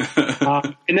reel,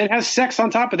 and then has sex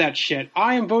on top of that shit.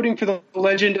 I am voting for The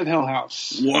Legend of Hell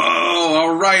House. Whoa!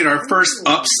 All right, our first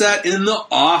upset in the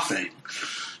offing.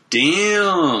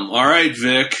 Damn. All right,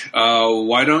 Vic.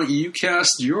 Why don't you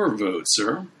cast your vote,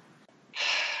 sir?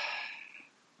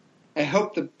 I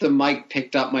hope the mic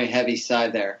picked up my heavy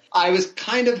side there. I was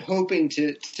kind of hoping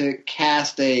to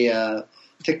cast a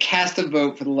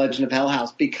vote for The Legend of Hell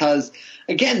House because,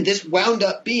 again, this wound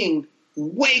up being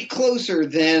way closer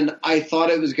than I thought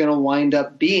it was going to wind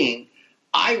up being.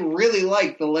 I really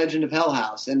like The Legend of Hell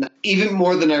House, and even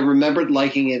more than I remembered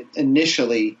liking it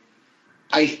initially.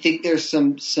 I think there's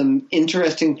some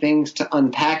interesting things to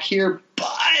unpack here,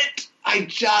 but I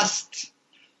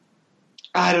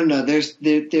don't know.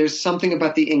 There's something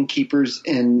about the innkeepers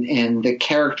and the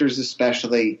characters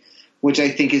especially, which I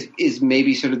think is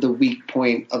maybe sort of the weak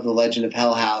point of The Legend of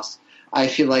Hell House. I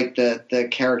feel like the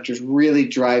characters really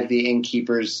drive the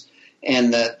innkeepers,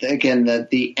 and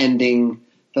the ending,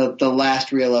 the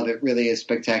last reel of it really is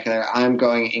spectacular. I'm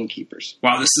going innkeepers.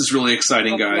 Wow, this is really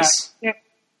exciting, guys.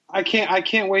 I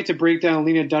can't wait to break down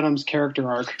Lena Dunham's character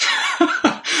arc.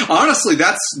 Honestly,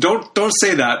 don't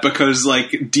say that, because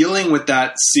like dealing with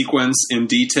that sequence in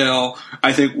detail,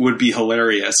 I think would be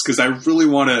hilarious, because I really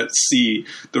want to see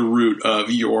the root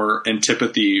of your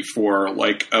antipathy for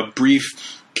like a brief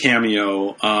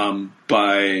cameo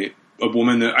by a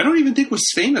woman that I don't even think was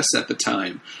famous at the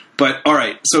time. But all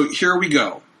right, so here we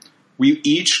go. You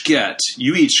each get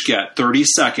 30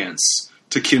 seconds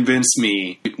to convince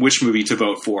me which movie to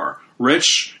vote for.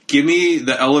 Rich, give me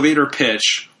the elevator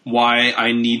pitch why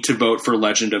I need to vote for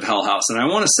Legend of Hell House. And I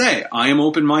want to say, I am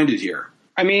open-minded here.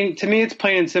 I mean, to me, it's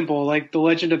plain and simple. Like, The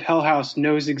Legend of Hell House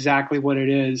knows exactly what it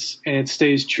is, and it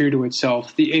stays true to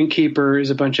itself. The innkeeper is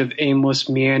a bunch of aimless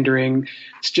meandering.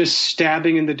 It's just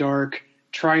stabbing in the dark,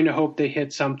 trying to hope they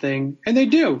hit something. And they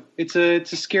do. It's a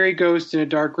scary ghost in a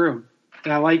dark room.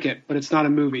 And I like it, but it's not a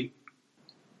movie.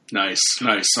 Nice.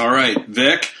 All right,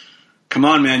 Vic, come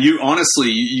on, man. You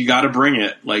got to bring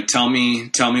it. Like, tell me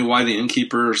why The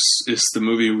Innkeepers is the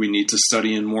movie we need to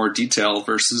study in more detail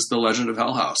versus The Legend of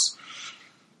Hell House.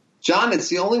 John, it's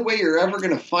the only way you're ever going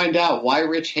to find out why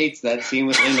Rich hates that scene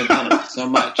with Lena Dunham so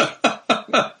much. God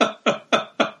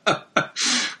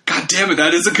damn it,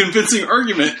 that is a convincing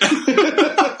argument.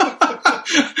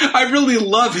 I really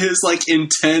love his like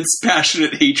intense,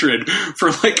 passionate hatred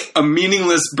for like a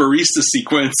meaningless barista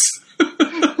sequence.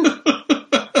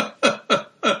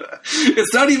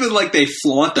 It's not even like they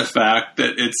flaunt the fact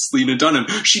that it's Lena Dunham.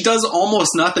 She does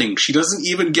almost nothing. She doesn't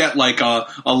even get like a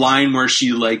line where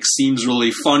she like seems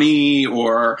really funny,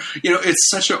 or, you know, it's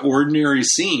such an ordinary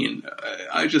scene.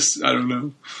 I don't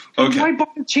know. Okay. Why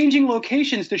bother changing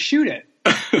locations to shoot it?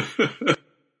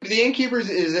 The Innkeepers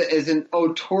is an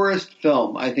auteurist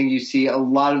film. I think you see a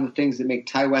lot of the things that make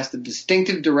Ty West a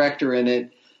distinctive director in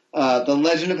it. The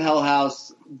Legend of Hell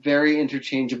House, very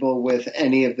interchangeable with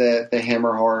any of the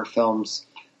Hammer horror films.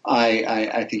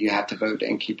 I think you have to vote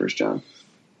Innkeepers, John.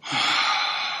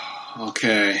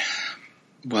 Okay.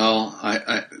 Well,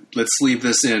 I let's leave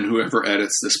this in, whoever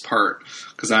edits this part,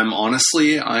 because I am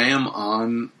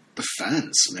on the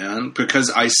fence, man,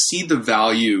 because I see the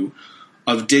value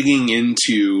of digging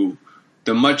into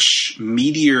the much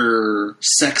meatier,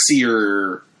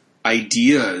 sexier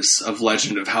ideas of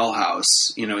Legend of Hell House.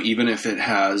 You know, even if it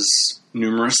has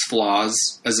numerous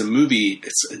flaws as a movie,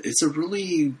 it's a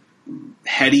really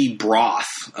heady broth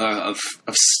of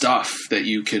stuff that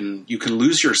you can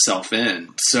lose yourself in.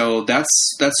 So that's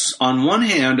on one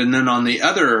hand, and then on the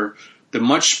other, the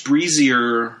much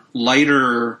breezier,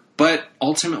 lighter, but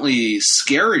ultimately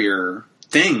scarier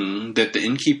thing that The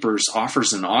Innkeepers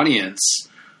offers an audience.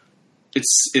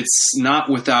 It's not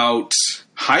without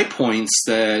high points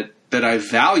that I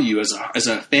value as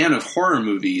a fan of horror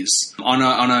movies on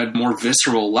a more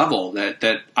visceral level.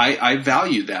 That I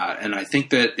value that, and I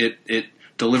think that it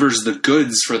delivers the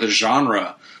goods for the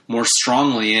genre more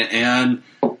strongly. And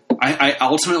I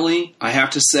ultimately, I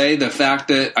have to say, the fact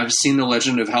that I've seen The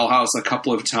Legend of Hell House a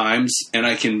couple of times and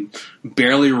I can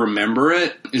barely remember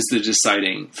it is the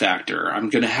deciding factor.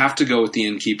 I'm going to have to go with The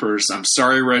Innkeepers. I'm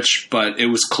sorry, Rich, but it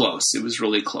was close. It was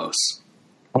really close.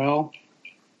 Well,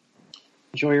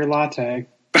 enjoy your latte.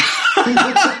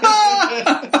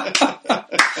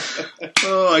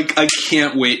 Oh, I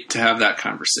can't wait to have that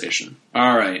conversation.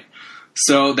 All right.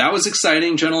 So that was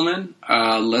exciting, gentlemen.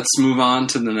 Let's move on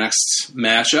to the next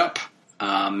matchup.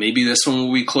 Maybe this one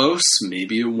will be close.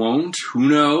 Maybe it won't. Who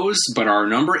knows? But our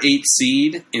number 8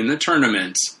 seed in the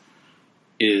tournament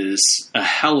is a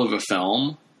hell of a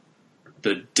film,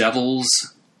 The Devil's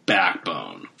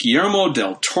Backbone. Guillermo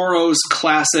del Toro's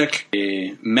classic,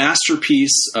 a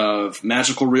masterpiece of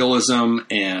magical realism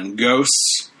and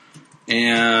ghosts.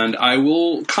 And I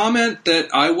will comment that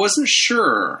I wasn't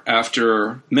sure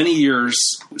after many years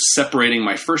separating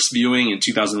my first viewing in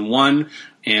 2001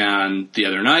 and the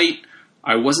other night.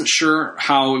 I wasn't sure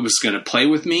how it was going to play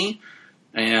with me.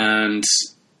 And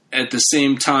at the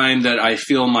same time that I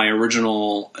feel my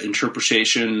original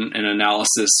interpretation and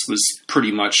analysis was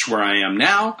pretty much where I am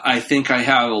now, I think I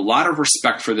have a lot of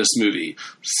respect for this movie.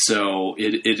 So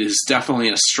it is definitely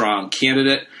a strong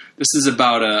candidate. This is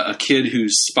about a kid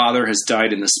whose father has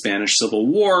died in the Spanish Civil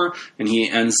War, and he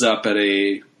ends up at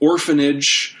a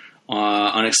orphanage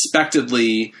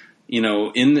unexpectedly, in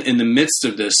the midst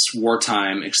of this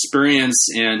wartime experience,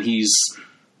 and he's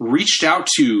reached out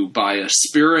to by a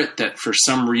spirit that for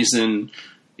some reason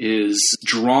is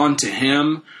drawn to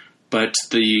him, but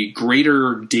the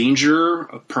greater danger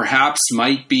perhaps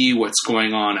might be what's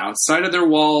going on outside of their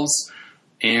walls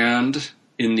and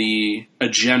in the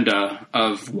agenda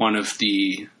of one of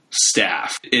the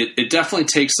staff. It definitely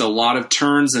takes a lot of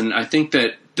turns, and I think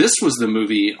that this was the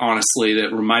movie, honestly,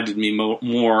 that reminded me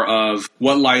more of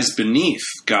What Lies Beneath,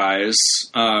 guys,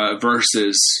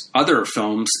 versus other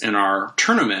films in our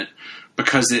tournament,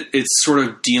 because it's sort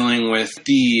of dealing with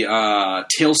the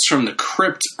Tales from the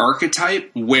Crypt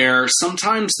archetype, where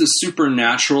sometimes the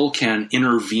supernatural can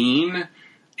intervene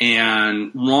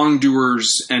and wrongdoers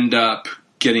end up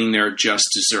getting their just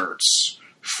desserts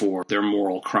for their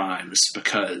moral crimes,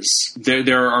 because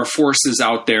there are forces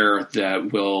out there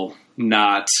that will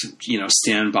not,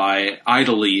 stand by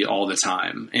idly all the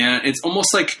time. And it's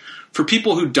almost like for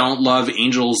people who don't love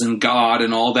angels and God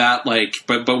and all that,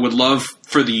 but would love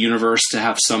for the universe to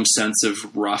have some sense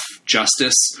of rough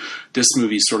justice, this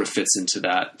movie sort of fits into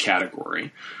that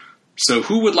category. So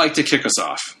who would like to kick us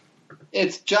off?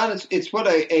 It's John. It's what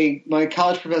my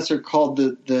college professor called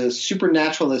the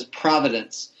supernatural as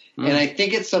providence. And I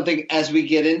think it's something, as we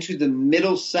get into the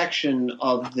middle section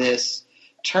of this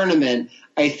tournament,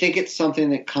 I think it's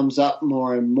something that comes up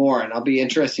more and more, and I'll be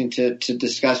interesting to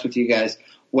discuss with you guys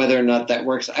whether or not that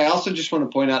works. I also just want to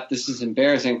point out, this is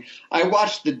embarrassing, I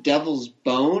watched The Devil's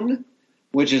Bone,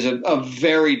 which is a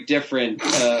very different,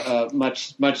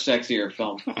 much sexier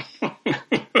film.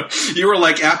 You were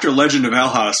like, after Legend of Hell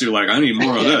House, you're like, I need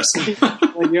more of this.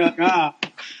 You're like, I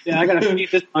gotta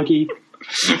feed this monkey.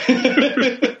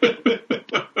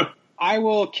 I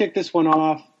will kick this one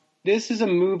off. This is a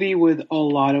movie with a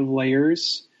lot of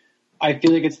layers. I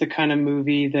feel like it's the kind of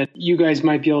movie that you guys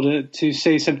might be able to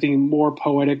say something more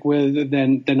poetic with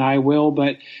than I will,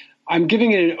 but I'm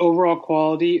giving it an overall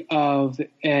quality of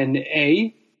an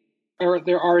A.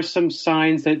 There are some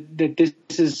signs that this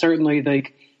is certainly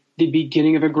like the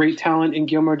beginning of a great talent in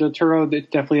Guillermo del Toro that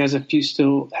definitely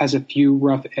still has a few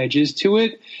rough edges to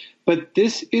it. But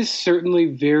this is certainly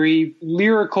very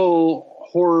lyrical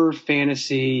horror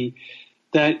fantasy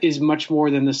that is much more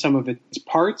than the sum of its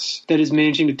parts, that is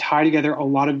managing to tie together a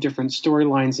lot of different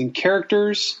storylines and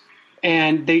characters.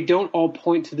 And they don't all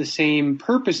point to the same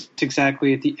purpose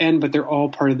exactly at the end, but they're all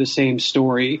part of the same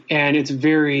story. And it's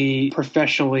very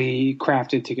professionally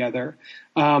crafted together.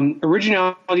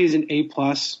 Originality is an A+.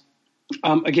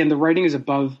 Again, the writing is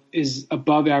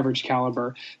above average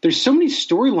caliber. There's so many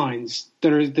storylines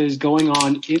that is going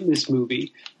on in this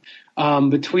movie,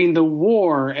 between the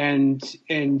war and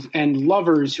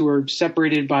lovers who are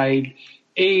separated by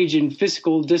age and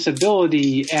physical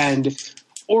disability, and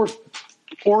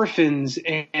orphans,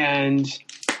 and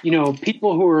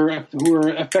people who are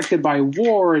affected by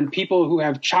war, and people who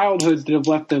have childhoods that have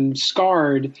left them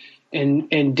scarred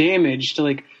and damaged.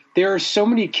 There are so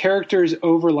many characters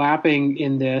overlapping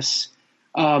in this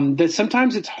that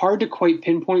sometimes it's hard to quite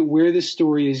pinpoint where this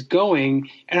story is going.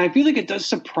 And I feel like it does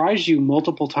surprise you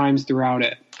multiple times throughout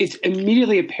it. It's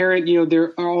immediately apparent,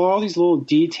 there are all these little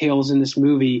details in this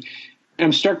movie. And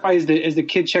I'm struck by as the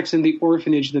kid checks in the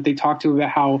orphanage that they talk to about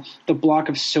how the block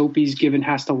of soap he's given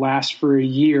has to last for a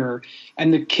year.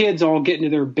 And the kids all get into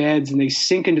their beds and they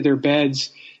sink into their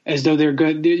beds as though they're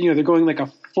good. They're going like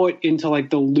a foot into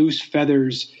the loose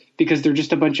feathers, because they're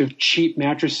just a bunch of cheap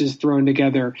mattresses thrown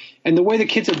together. And the way the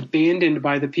kid's abandoned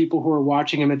by the people who are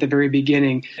watching him at the very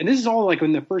beginning. And this is all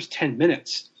in the first 10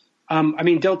 minutes.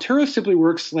 Del Toro simply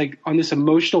works on this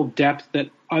emotional depth that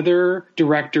other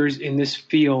directors in this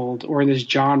field or in this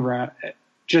genre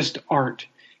just aren't.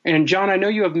 And John, I know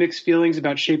you have mixed feelings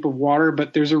about Shape of Water,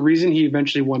 but there's a reason he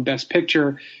eventually won Best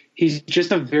Picture. He's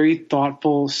just a very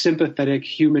thoughtful, sympathetic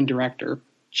human director.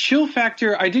 Chill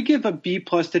factor, I did give a B+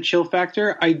 to chill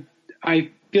factor.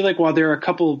 I feel like while there are a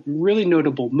couple really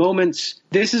notable moments,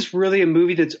 this is really a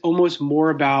movie that's almost more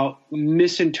about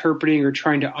misinterpreting or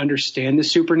trying to understand the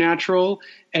supernatural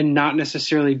and not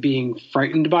necessarily being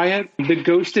frightened by it. The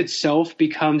ghost itself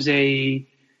becomes a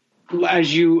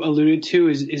as you alluded to,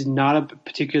 is not a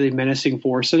particularly menacing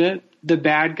force in it. The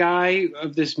bad guy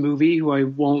of this movie, who I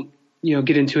won't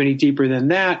get into any deeper than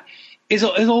that, is a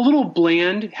little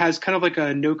bland, has kind of like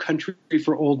a No Country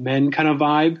for Old Men kind of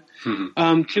vibe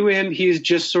to him. He is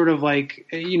just sort of like,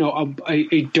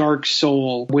 a dark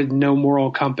soul with no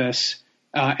moral compass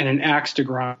and an axe to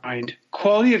grind.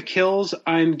 Quality of kills,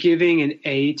 I'm giving an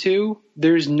A to.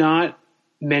 There's not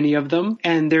many of them,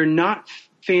 and they're not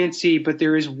fancy, but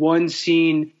there is one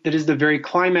scene that is the very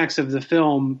climax of the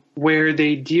film where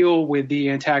they deal with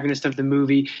the antagonist of the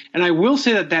movie. And I will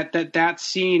say that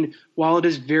scene, while it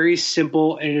is very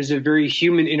simple and it is a very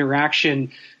human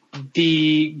interaction,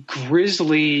 the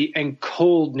grisly and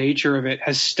cold nature of it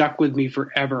has stuck with me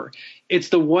forever. It's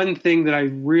the one thing that I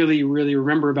really, really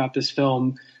remember about this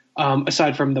film,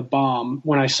 aside from the bomb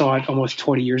when I saw it almost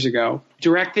 20 years ago.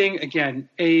 Directing, again,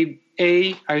 I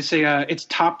would say it's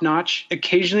top notch,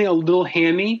 occasionally a little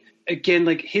hammy. Again,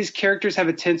 like his characters have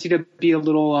a tendency to be a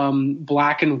little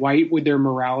black and white with their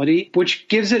morality, which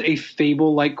gives it a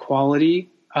fable-like quality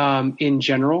in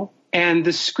general. And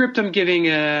the script I'm giving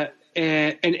an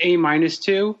A-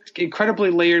 to. Incredibly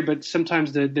layered, but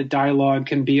sometimes the dialogue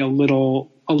can be a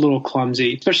little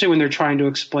clumsy, especially when they're trying to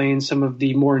explain some of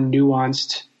the more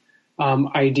nuanced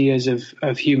ideas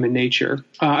of human nature.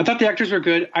 I thought the actors were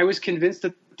good. I was convinced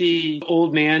that the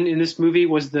old man in this movie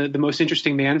was the most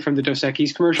interesting man from the Dos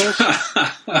Equis commercials.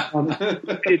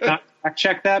 I did not fact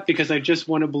check that because I just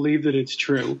want to believe that it's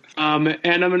true. And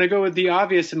I'm going to go with the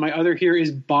obvious, and my other here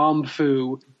is bomb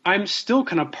foo. I'm still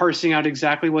kind of parsing out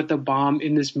exactly what the bomb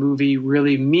in this movie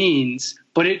really means,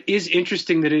 but it is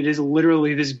interesting that it is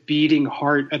literally this beating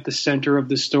heart at the center of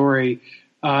the story.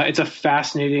 It's a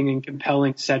fascinating and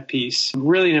compelling set piece.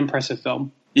 Really an impressive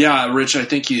film. Yeah, Rich, I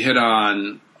think you hit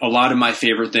on a lot of my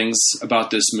favorite things about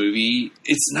this movie.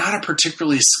 It's not a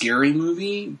particularly scary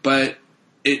movie, but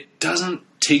it doesn't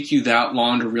take you that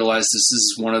long to realize this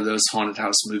is one of those haunted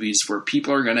house movies where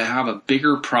people are going to have a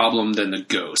bigger problem than the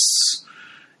ghosts.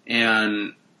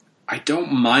 And I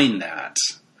don't mind that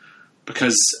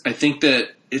because I think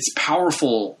that it's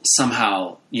powerful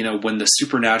somehow, when the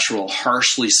supernatural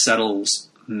harshly settles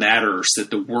matters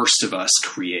that the worst of us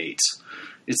create.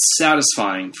 It's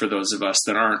satisfying for those of us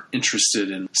that aren't interested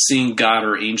in seeing God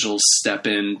or angels step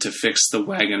in to fix the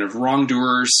wagon of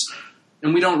wrongdoers.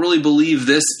 And we don't really believe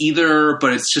this either,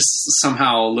 but it's just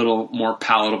somehow a little more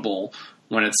palatable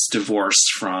when it's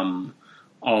divorced from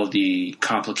all the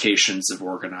complications of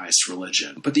organized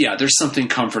religion. But yeah, there's something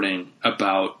comforting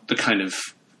about the kind of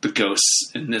the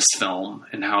ghosts in this film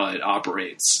and how it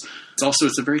operates.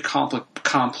 It's a very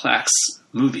complex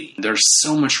movie. There's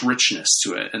so much richness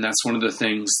to it, and that's one of the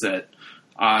things that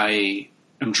I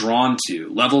am drawn to.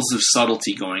 Levels of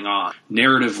subtlety going on,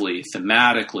 narratively,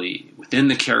 thematically, within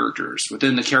the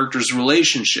characters'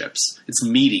 relationships. It's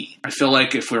meaty. I feel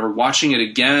like if we were watching it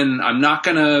again, I'm not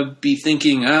going to be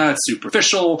thinking, it's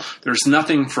superficial. There's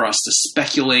nothing for us to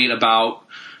speculate about.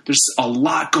 There's a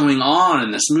lot going on in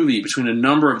this movie between a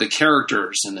number of the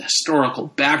characters and the historical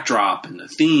backdrop and the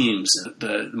themes and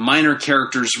the minor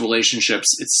characters' relationships.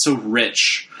 It's so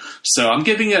rich. So I'm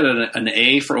giving it an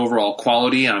A for overall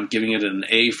quality, and I'm giving it an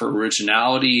A for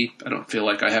originality. I don't feel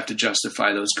like I have to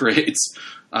justify those grades.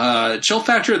 Chill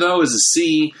factor, though, is a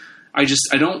C. I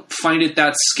don't find it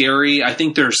that scary. I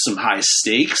think there's some high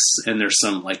stakes and there's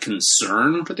some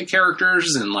concern for the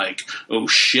characters and oh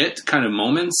shit kind of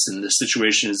moments, and the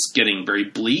situation is getting very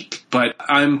bleak. But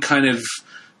I'm kind of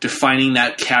defining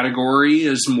that category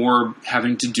as more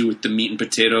having to do with the meat and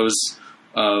potatoes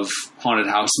of haunted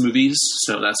house movies,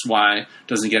 so that's why it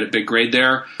doesn't get a big grade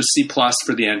there. A C+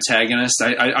 for the antagonist.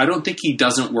 I don't think he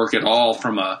doesn't work at all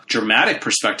from a dramatic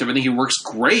perspective. I think he works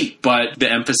great, but the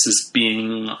emphasis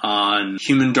being on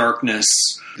human darkness,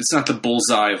 it's not the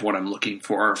bullseye of what I'm looking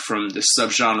for from this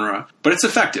subgenre, but it's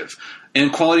effective.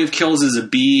 And quality of kills is a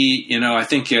B. I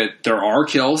think there are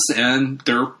kills and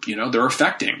they're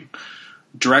affecting.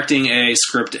 Directing A,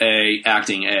 script A,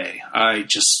 acting A.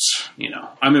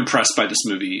 I'm impressed by this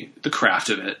movie, the craft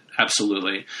of it,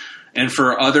 absolutely. And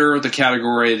for the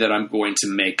category that I'm going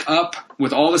to make up,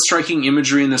 with all the striking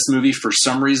imagery in this movie, for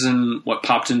some reason, what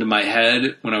popped into my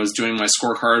head when I was doing my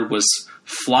scorecard was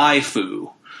fly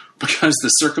foo. Because the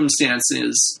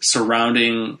circumstances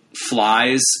surrounding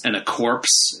flies and a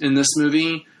corpse in this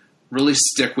movie really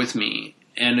stick with me.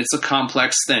 And it's a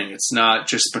complex thing. It's not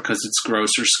just because it's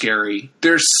gross or scary.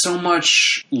 There's so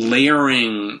much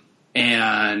layering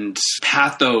and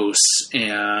pathos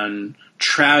and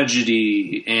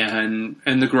tragedy and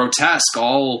the grotesque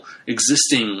all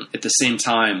existing at the same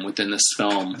time within this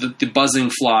film. The buzzing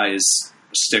flies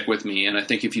stick with me. And I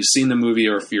think if you've seen the movie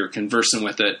or if you're conversant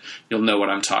with it, you'll know what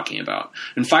I'm talking about.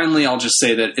 And finally, I'll just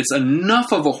say that it's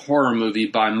enough of a horror movie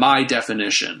by my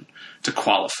definition to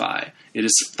qualify. It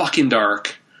is fucking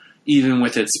dark, even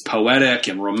with its poetic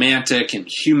and romantic and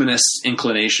humanist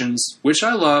inclinations, which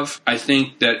I love. I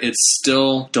think that it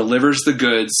still delivers the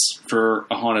goods for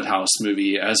a haunted house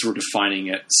movie as we're defining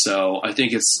it. So I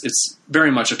think it's very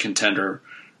much a contender,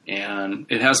 and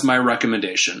it has my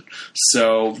recommendation.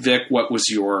 So, Vic, what was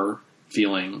your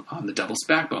feeling on The Devil's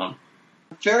Backbone?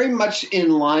 Very much in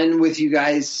line with you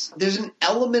guys. There's an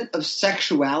element of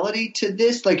sexuality to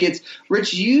this. Like, it's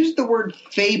Rich used the word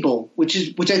fable, which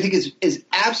I think is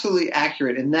absolutely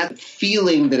accurate. And that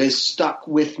feeling that has stuck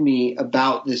with me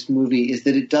about this movie is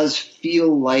that it does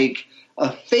feel like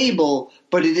a fable,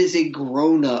 but it is a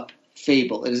grown-up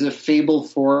fable. It is a fable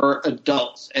for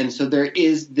adults. And so there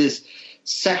is this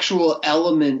sexual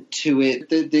element to it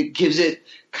that gives it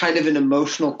kind of an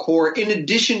emotional core, in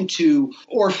addition to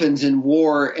orphans and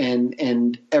war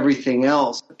and everything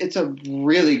else. It's a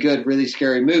really good, really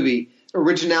scary movie.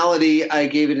 Originality, I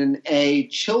gave it an A.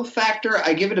 Chill factor,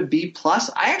 I give it a B+.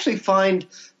 I actually find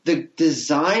the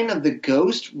design of the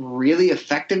ghost really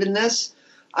effective in this.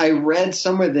 I read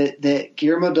somewhere that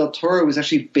Guillermo del Toro was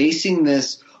actually basing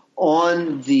this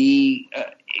on the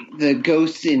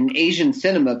ghosts in Asian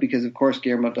cinema, because of course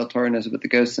Guillermo del Toro knows about the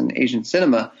ghosts in Asian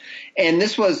cinema. And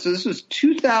this was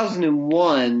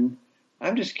 2001.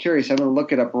 I'm just curious. I'm going to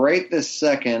look it up right this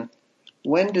second.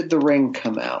 When did The Ring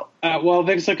come out? While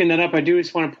Vic's looking that up, I do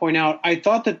just want to point out, I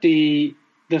thought that the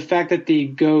fact that the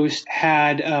ghost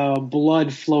had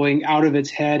blood flowing out of its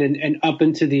head and up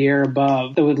into the air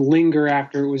above that would linger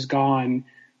after it was gone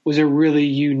was a really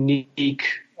unique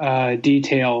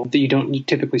detail that you don't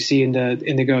typically see in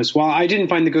the ghost. While I didn't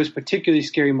find the ghost particularly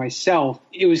scary myself,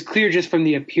 it was clear just from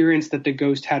the appearance that the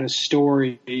ghost had a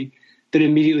story that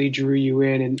immediately drew you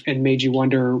in and made you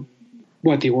wonder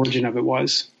what the origin of it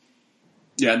was.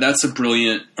 Yeah, that's a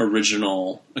brilliant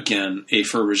original, again, A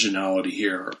for originality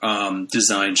here,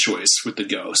 design choice with the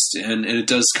ghost. And it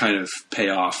does kind of pay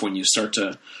off when you start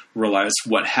to realize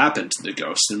what happened to the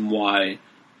ghost and why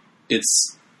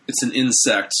it's an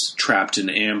insect trapped in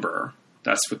amber.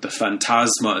 That's what the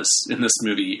phantasmas in this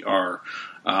movie are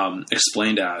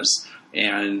explained as.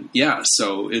 And yeah,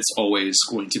 so it's always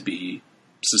going to be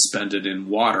suspended in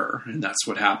water, and that's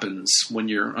what happens when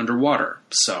you're underwater.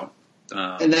 So,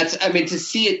 and that's, I mean, to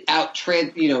see it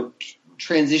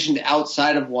transitioned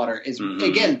outside of water is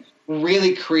again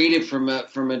really creative from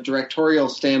a directorial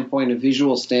standpoint, a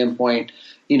visual standpoint.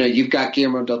 You know, you've got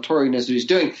Guillermo del Toro, who knows what he's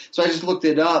doing. So I just looked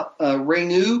it up.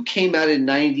 Ringu came out in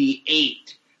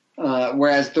 98,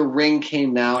 whereas The Ring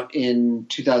came out in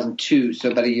 2002, so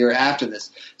about a year after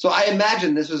this. So I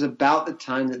imagine this was about the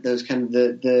time that those kind of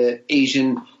the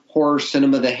Asian horror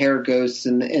cinema, the hair ghosts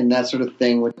and that sort of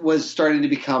thing was starting to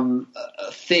become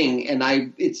a thing. And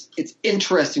it's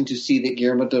interesting to see that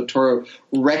Guillermo del Toro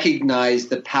recognized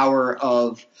the power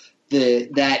of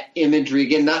that imagery,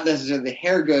 again, not necessarily the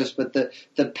hair ghost, but the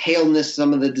paleness,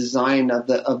 some of the design of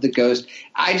the ghost.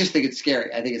 I just think it's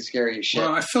scary. I think it's scary as shit.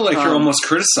 Well, I feel like you're almost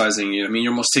criticizing it. I mean,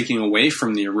 you're almost taking away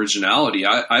from the originality.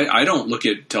 I don't look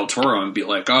at Del Toro and be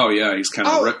like, oh yeah, he's kind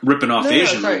of ripping off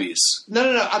Asian movies.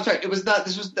 No. I'm sorry. It was not.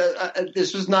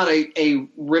 This was not a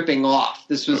ripping off.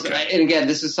 This was, okay. And again,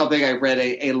 this is something I read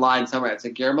a line somewhere. It's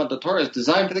like Guillermo del Toro's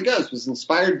design for the ghost was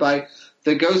inspired by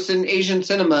the ghosts in Asian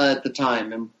cinema at the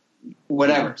time, and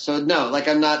whatever. So no, like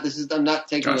I'm not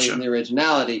taking away from the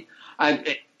originality.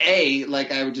 I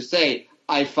would just say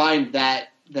I find that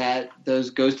those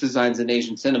ghost designs in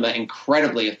Asian cinema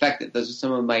incredibly effective. Those are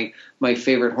some of my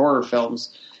favorite horror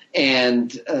films,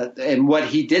 and what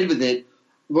he did with it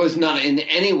was not in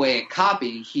any way a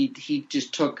copy. He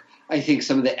just took, I think,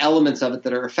 some of the elements of it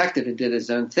that are effective and did his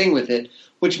own thing with it,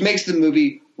 which makes the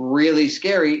movie really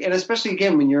scary. And especially,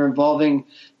 again, when you're involving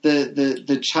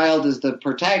the child as the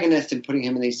protagonist and putting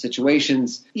him in these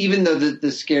situations, even though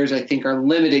the scares, I think, are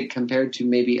limited compared to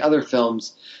maybe other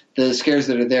films, the scares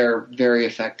that are there are very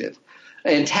effective.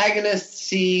 Antagonists,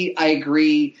 C, I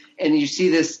agree. And you see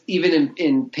this even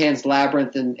in Pan's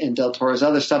Labyrinth and Del Toro's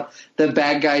other stuff. The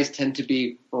bad guys tend to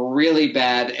be really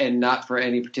bad and not for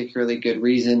any particularly good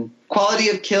reason. Quality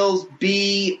of kills,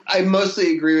 B. I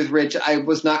mostly agree with Rich. I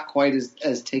was not quite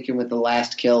as taken with the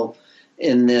last kill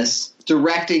in this.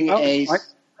 Directing I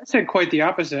said quite the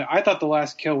opposite. I thought the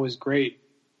last kill was great.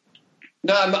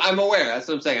 No, I'm aware. That's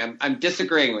what I'm saying. I'm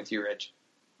disagreeing with you, Rich.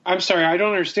 I'm sorry. I don't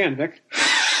understand, Vic.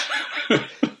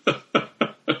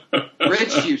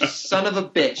 Rich, you son of a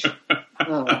bitch.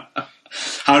 Oh.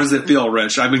 How does it feel,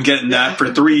 Rich? I've been getting that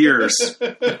for 3 years.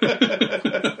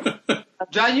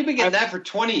 John, you've been getting that for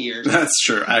 20 years. That's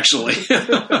true, actually.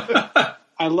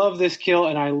 I love this kill,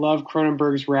 and I love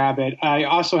Cronenberg's rabbit. I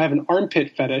also have an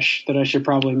armpit fetish that I should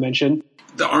probably mention.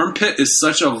 The armpit is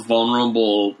such a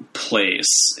vulnerable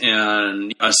place,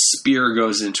 and a spear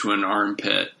goes into an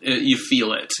armpit. You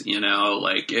feel it,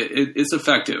 it's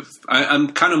effective.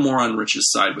 I'm kind of more on Rich's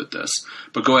side with this.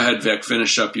 But go ahead, Vic,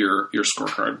 finish up your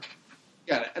scorecard.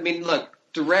 Got it. I mean, look,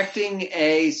 directing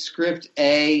A, script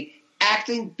A,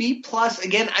 acting B+.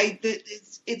 Again,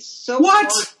 it's so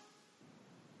What? hard.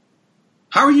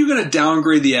 How are you going to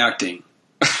downgrade the acting?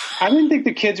 I didn't think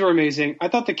the kids were amazing. I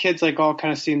thought the kids all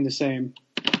kind of seemed the same.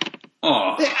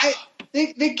 Oh,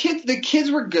 The kids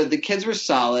were good. The kids were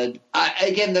solid.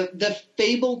 Again, the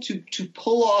fable to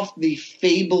pull off the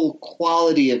fable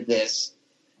quality of this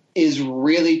is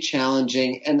really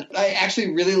challenging. And I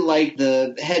actually really like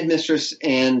the headmistress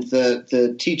and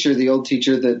the teacher, the old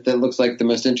teacher that looks like the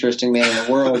most interesting man in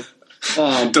the world.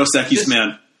 Dos Equis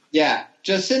man. Yeah.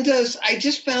 Jacinto's, I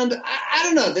just found, I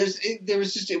don't know,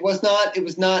 it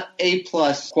was not A+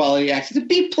 quality acting. It's a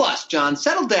B+, John.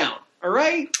 Settle down. All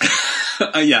right?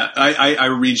 Yeah, I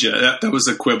read you. That was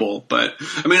a quibble. But,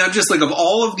 I mean, I'm just of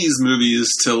all of these movies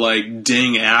to,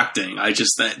 ding acting, I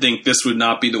just think this would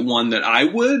not be the one that I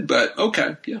would. But,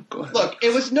 okay. Yeah, go ahead. Look,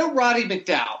 it was no Roddy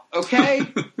McDowall, okay?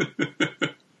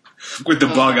 With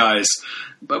the bug eyes.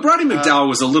 But Roddy McDowall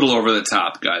was a little over the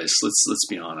top, guys. Let's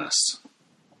be honest.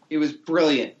 It was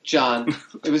brilliant, John.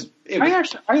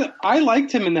 I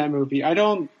liked him in that movie. I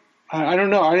don't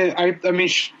know. I mean,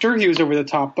 sure, he was over the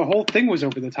top. The whole thing was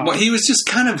over the top. Well, he was just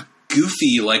kind of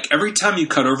goofy. Every time you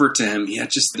cut over to him, he had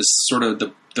just this sort of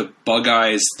the bug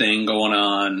eyes thing going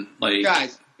on.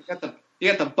 Guys, you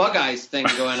got the bug eyes thing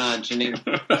going on, Janine.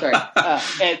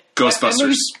 Sorry.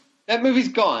 Ghostbusters. That movie's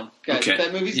gone, guys. Okay.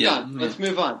 That movie's gone. Let's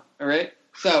move on. All right.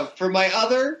 So for my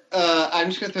other, I'm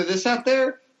just gonna throw this out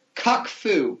there. Cuck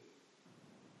Fu.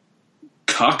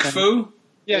 Cuck Fu?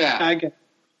 Yeah, I get it.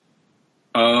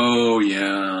 Oh,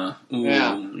 yeah. Ooh,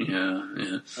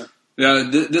 yeah.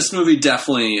 This movie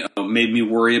definitely made me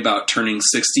worry about turning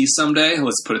 60 someday.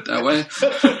 Let's put it that way.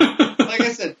 Like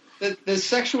I said, the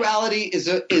sexuality is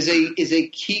a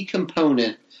key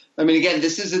component. I mean, again,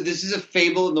 this is a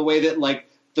fable in the way that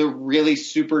the really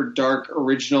super dark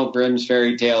original Grimm's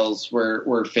fairy tales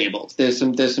were fables. There's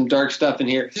some dark stuff in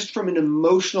here, just from an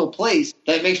emotional place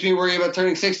that makes me worry about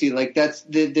turning 60. Those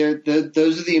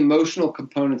are the emotional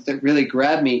components that really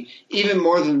grab me even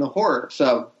more than the horror.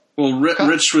 So, well,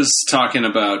 Rich was talking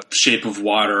about Shape of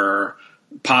Water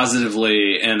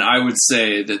positively, and I would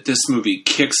say that this movie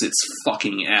kicks its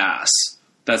fucking ass.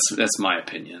 That's my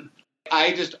opinion.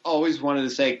 I just always wanted to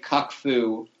say "cuck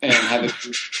fu" and have it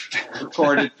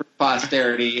recorded for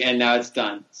posterity, and now it's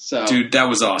done. So, dude, that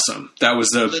was awesome. That was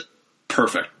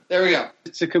perfect. There we go.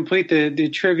 To complete the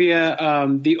trivia,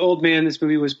 the old man in this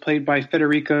movie was played by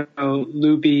Federico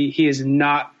Lupi. He is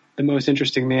not the most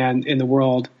interesting man in the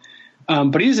world,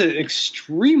 but he's an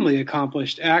extremely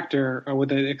accomplished actor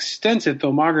with an extensive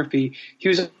filmography. He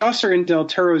was also in Del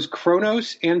Toro's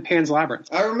Cronos and Pan's Labyrinth.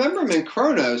 I remember him in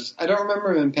Cronos. I don't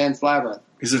remember him in Pan's Labyrinth.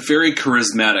 He's a very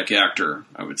charismatic actor,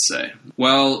 I would say.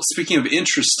 Well, speaking of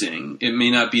interesting, it may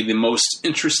not be the most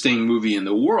interesting movie in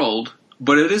the world,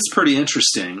 but it is pretty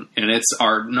interesting, and it's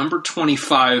our number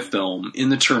 25 film in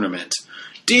the tournament,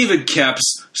 David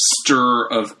Koepp's Stir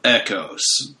of Echoes.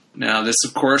 Now, this,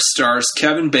 of course, stars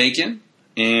Kevin Bacon,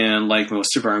 and like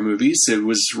most of our movies, it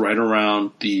was right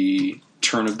around the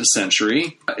turn of the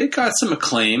century. It got some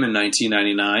acclaim in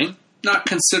 1999. Not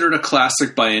considered a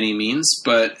classic by any means,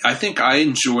 but I think I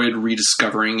enjoyed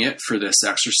rediscovering it for this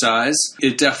exercise.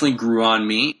 It definitely grew on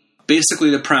me.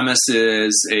 Basically, the premise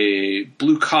is a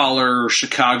blue-collar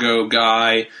Chicago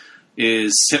guy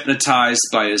is hypnotized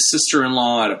by his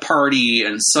sister-in-law at a party,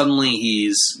 and suddenly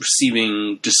he's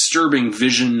receiving disturbing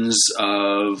visions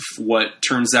of what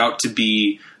turns out to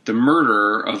be the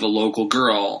murder of a local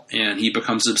girl, and he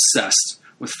becomes obsessed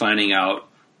with finding out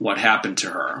what happened to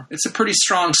her. It's a pretty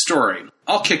strong story.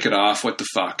 I'll kick it off. What the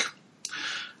fuck?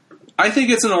 I think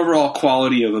it's an overall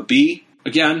quality of a B.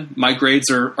 Again, my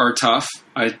grades are tough.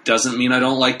 It doesn't mean I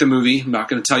don't like the movie. I'm not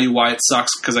going to tell you why it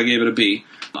sucks because I gave it a B.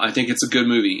 I think it's a good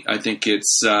movie. I think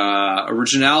its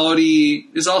originality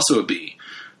is also a B.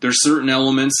 There's certain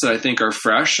elements that I think are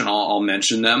fresh, and I'll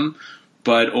mention them.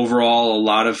 But overall, a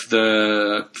lot of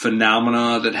the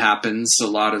phenomena that happens, a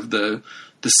lot of the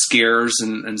scares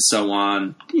and so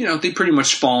on, they pretty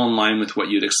much fall in line with what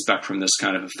you'd expect from this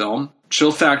kind of a film.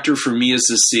 Chill factor for me is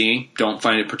a C. Don't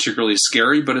find it particularly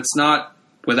scary, but it's not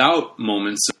without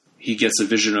moments. He gets a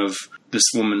vision of this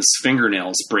woman's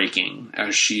fingernails breaking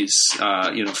as she's,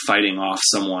 fighting off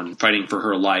someone, fighting for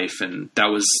her life. And that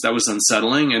was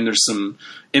unsettling. And there's some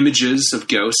images of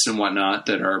ghosts and whatnot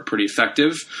that are pretty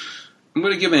effective. I'm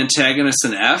going to give Antagonist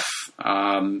an F,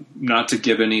 not to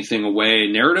give anything away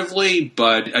narratively,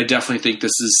 but I definitely think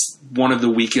this is one of the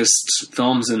weakest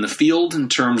films in the field in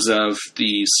terms of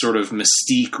the sort of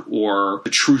mystique or the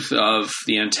truth of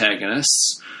the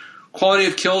antagonists. Quality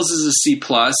of kills is a C+.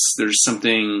 There's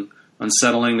something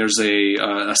unsettling. There's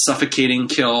a suffocating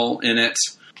kill in it.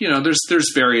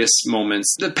 There's various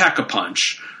moments that pack a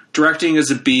punch. Directing is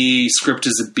a B, script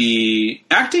is a B,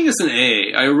 acting is an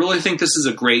A. I really think this is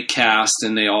a great cast,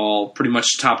 and they all, pretty much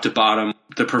top to bottom,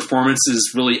 the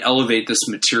performances really elevate this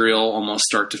material almost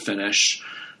start to finish,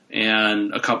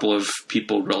 and a couple of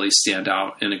people really stand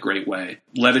out in a great way.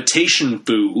 Levitation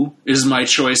Boo is my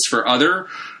choice for other,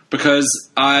 because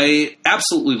I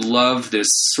absolutely love this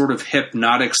sort of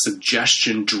hypnotic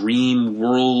suggestion dream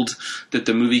world that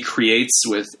the movie creates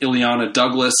with Illeana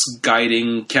Douglas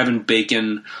guiding Kevin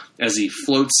Bacon as he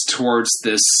floats towards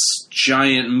this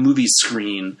giant movie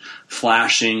screen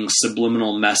flashing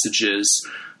subliminal messages.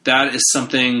 That is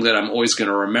something that I'm always going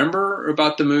to remember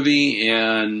about the movie,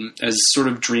 and as sort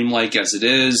of dreamlike as it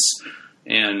is,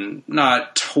 and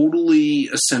not totally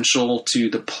essential to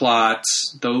the plot,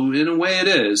 though in a way it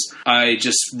is, I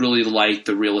just really like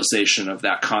the realization of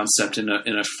that concept in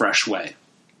a fresh way.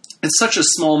 It's such a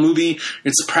small movie,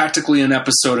 it's practically an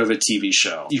episode of a TV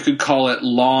show. You could call it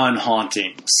Lawn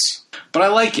Hauntings. But I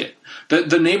like it.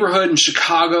 The neighborhood in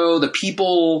Chicago, the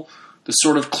people, the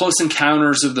sort of close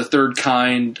encounters of the third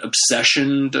kind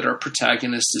obsession that our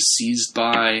protagonist is seized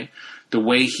by, the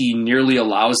way he nearly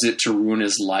allows it to ruin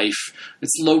his life.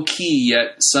 It's low-key,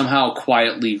 yet somehow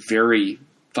quietly very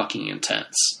fucking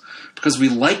intense. Because we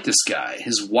like this guy,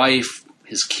 his wife,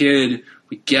 his kid,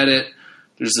 we get it.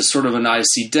 There's a sort of an I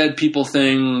see dead people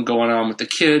thing going on with the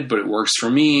kid, but it works for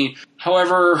me.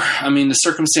 However, the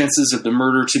circumstances of the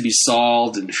murder to be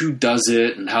solved and who does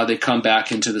it and how they come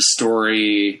back into the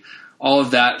story, all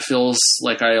of that feels,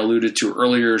 like I alluded to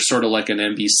earlier, sort of like an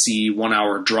NBC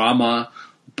 1-hour drama.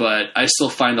 But I still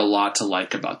find a lot to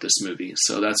like about this movie,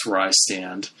 so that's where I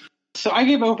stand. So I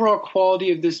gave overall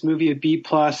quality of this movie a B+.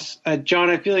 John,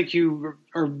 I feel like you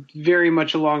are very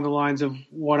much along the lines of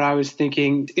what I was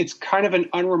thinking. It's kind of an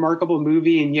unremarkable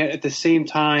movie, and yet at the same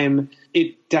time,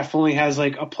 it definitely has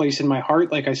like a place in my heart.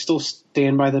 Like I still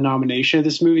stand by the nomination of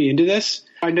this movie into this.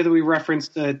 I know that we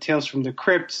referenced Tales from the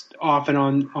Crypt often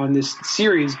on this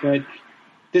series, but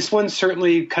this one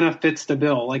certainly kind of fits the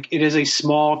bill. Like it is a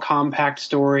small, compact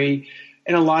story,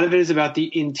 and a lot of it is about the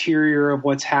interior of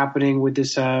what's happening with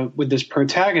this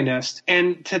protagonist.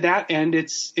 And to that end,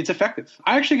 it's effective.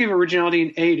 I actually give originality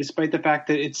an A, despite the fact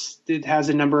that it has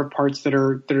a number of parts that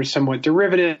are somewhat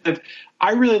derivative.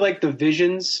 I really like the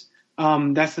visions.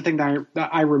 That's the thing that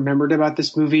I remembered about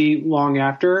this movie long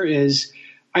after is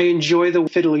I enjoy the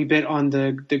fiddly bit on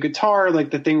the guitar,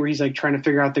 like the thing where he's like trying to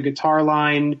figure out the guitar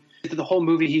line. The whole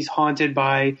movie, he's haunted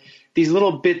by these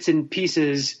little bits and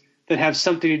pieces that have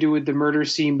something to do with the murder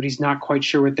scene, but he's not quite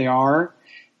sure what they are.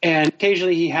 And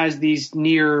occasionally he has these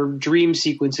near dream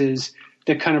sequences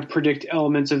that kind of predict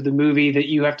elements of the movie that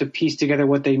you have to piece together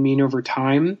what they mean over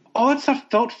time. All that stuff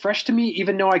felt fresh to me,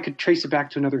 even though I could trace it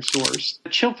back to another source. The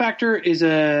chill factor is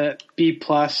a B+.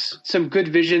 Some good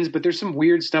visions, but there's some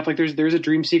weird stuff. Like there's a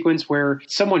dream sequence where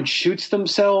someone shoots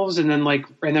themselves and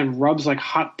then rubs like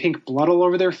hot pink blood all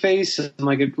over their face. And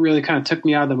like it really kind of took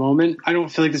me out of the moment. I don't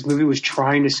feel like this movie was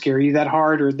trying to scare you that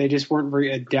hard, or they just weren't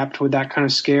very adept with that kind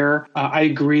of scare. I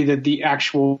agree that the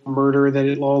actual murder that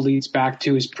it all leads back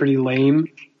to is pretty lame.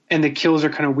 And the kills are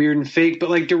kind of weird and fake, but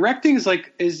like directing is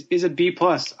a B+.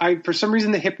 For some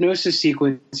reason the hypnosis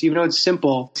sequence, even though it's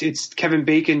simple, it's Kevin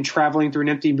Bacon traveling through an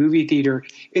empty movie theater.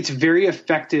 It's very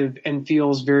effective and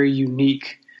feels very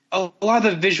unique. A lot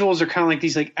of the visuals are kind of like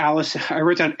these like I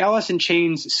wrote down Alice in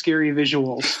Chains scary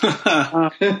visuals.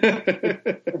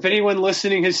 If anyone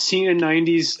listening has seen a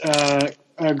 90s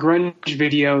grunge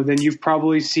video, then you've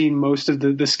probably seen most of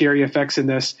the scary effects in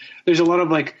this. There's a lot of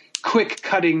like quick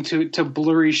cutting to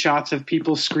blurry shots of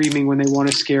people screaming when they want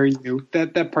to scare you.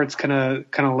 That part's kind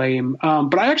of lame.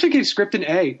 But I actually gave script an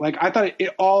A. Like I thought it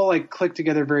all like clicked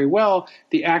together very well.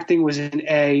 The acting was an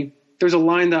A. There's a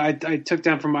line that I took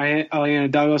down from Illeana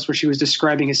Douglas where she was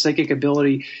describing his psychic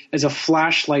ability as a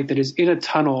flashlight that is in a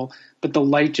tunnel, but the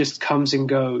light just comes and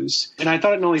goes. And I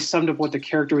thought it not only summed up what the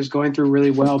character was going through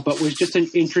really well, but was just an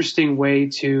interesting way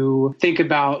to think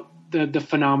about the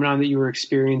phenomenon that you were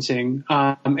experiencing.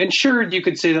 And sure, you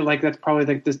could say that like that's probably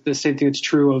like the same thing that's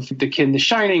true of the kid in The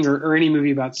Shining or any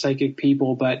movie about psychic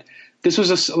people, but This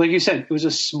was, like you said, it was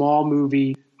a small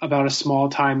movie about a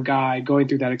small-time guy going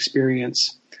through that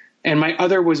experience. And my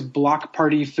other was Block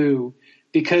Party Fu,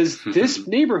 because this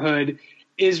neighborhood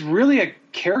is really a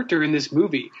character in this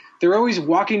movie. They're always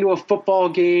walking to a football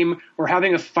game or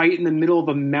having a fight in the middle of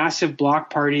a massive block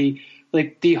party.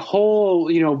 Like the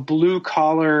whole,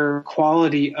 blue-collar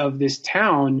quality of this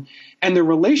town and the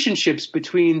relationships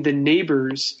between the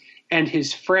neighbors and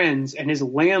his friends and his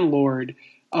landlord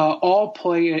all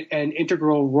play an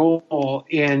integral role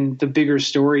in the bigger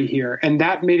story here. And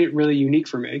that made it really unique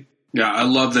for me. Yeah, I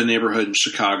love the neighborhood in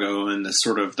Chicago and the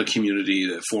sort of the community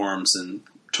that forms, and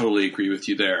totally agree with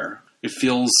you there. It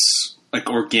feels like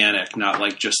organic, not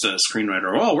like just a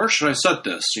screenwriter. Oh, where should I set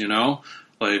this?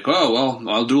 Like, oh, well,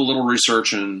 I'll do a little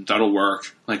research and that'll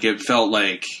work. Like, it felt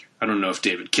like, I don't know if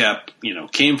David Koepp,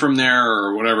 came from there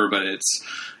or whatever, but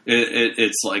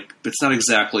it's like, it's not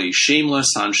exactly shameless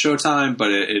on Showtime,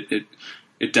 but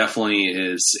it definitely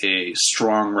is a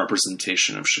strong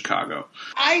representation of Chicago.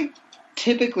 I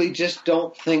typically just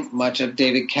don't think much of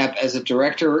David Koepp as a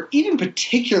director, or even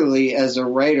particularly as a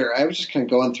writer. I was just kind of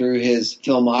going through his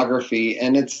filmography,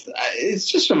 and it's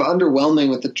just sort of underwhelming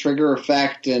with the Trigger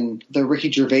Effect and the Ricky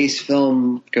Gervais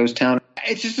film Ghost Town.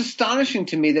 It's just astonishing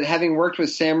to me that having worked with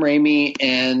Sam Raimi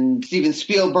and Steven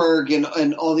Spielberg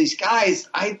and all these guys,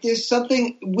 there's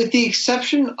something, with the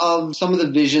exception of some of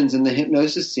the visions in the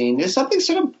hypnosis scene, there's something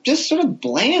sort of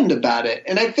bland about it.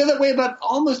 And I feel that way about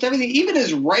almost everything. Even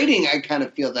his writing, I kind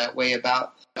of feel that way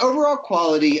about. Overall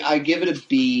quality, I give it a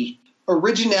B.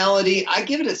 Originality, I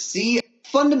give it a C.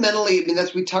 Fundamentally,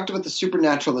 we talked about the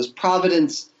supernatural as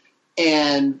providence.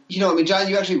 And, John,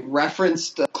 you actually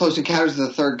referenced Close Encounters of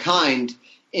the Third Kind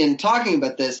in talking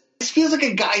about this. This feels like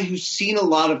a guy who's seen a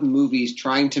lot of movies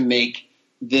trying to make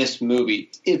this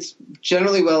movie. It's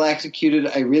generally well executed.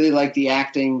 I really like the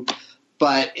acting,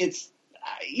 but it's,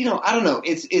 I don't know.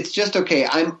 It's just okay.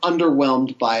 I'm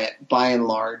underwhelmed by it, by and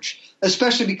large,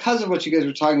 especially because of what you guys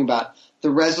were talking about,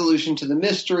 the resolution to the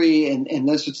mystery and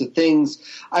those sorts of things.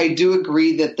 I do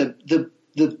agree that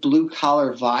the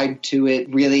blue-collar vibe to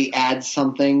it really adds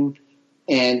something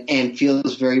and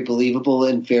feels very believable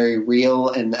and very real,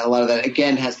 and a lot of that,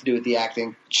 again, has to do with the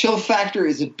acting. Chill factor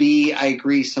is a B. I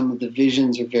agree some of the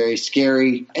visions are very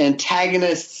scary.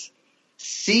 Antagonists,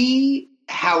 C.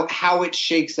 How it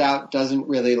shakes out doesn't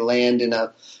really land in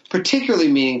a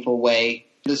particularly meaningful way.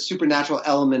 The supernatural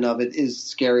element of it is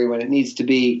scary when it needs to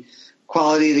be.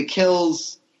 Quality of the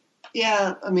kills,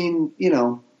 yeah,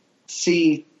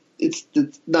 C.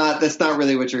 That's not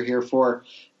really what you're here for.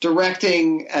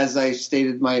 Directing, as I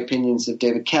stated my opinions of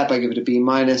David Koepp, I give it a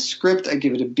B-. Script, I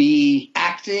give it a B.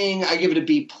 Acting, I give it a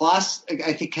B+.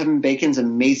 I think Kevin Bacon's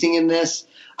amazing in this.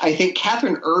 I think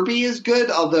Catherine Irby is good,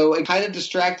 although I'm kind of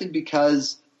distracted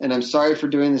because, and I'm sorry for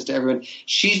doing this to everyone,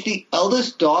 she's the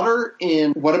eldest daughter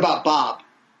in What About Bob?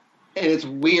 And it's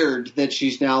weird that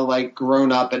she's now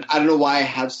grown up, and I don't know why I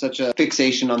have such a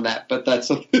fixation on that, but that's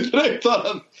something that I thought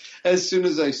of as soon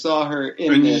as I saw her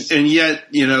in this. And yet,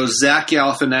 Zach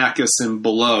Galifianakis in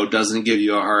Below doesn't give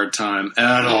you a hard time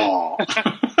at all.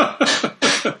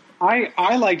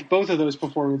 I liked both of those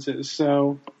performances,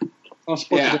 so I'll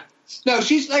split it. No,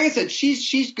 she's, like I said,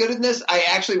 she's good in this. I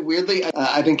actually, weirdly,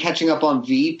 I've been catching up on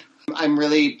Veep. I'm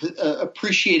really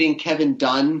appreciating Kevin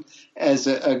Dunn as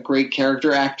a great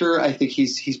character actor. I think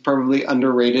he's probably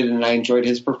underrated, and I enjoyed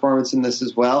his performance in this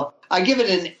as well. I give it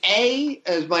an A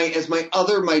as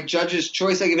my judge's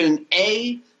choice. I give it an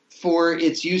A for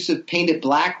its use of Paint It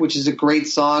Black, which is a great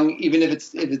song, even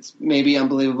if it's maybe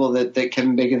unbelievable that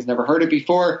Kevin Bacon's never heard it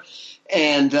before.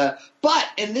 And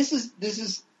this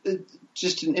is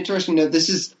just an interesting note. This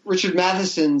is Richard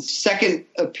Matheson's second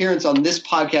appearance on this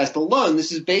podcast alone.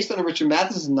 This is based on a Richard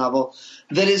Matheson novel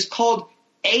that is called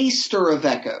A Stir of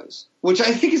Echoes, which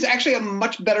I think is actually a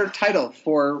much better title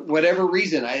for whatever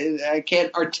reason. I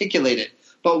can't articulate it,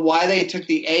 but why they took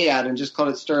the A out and just called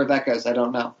it Stir of Echoes, I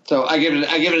don't know. So I give it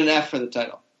an F for the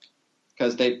title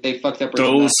because they fucked up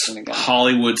Richard Matheson again.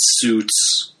 Hollywood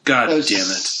suits. God damn it.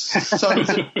 Sons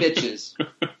of bitches.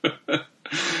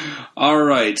 All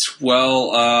right.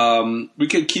 Well, we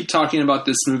could keep talking about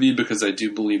this movie because I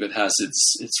do believe it has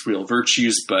its real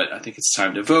virtues, but I think it's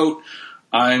time to vote.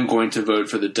 I'm going to vote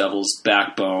for The Devil's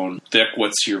Backbone. Dick,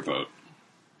 what's your vote?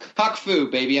 Kung Fu,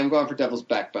 baby. I'm going for Devil's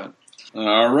Backbone.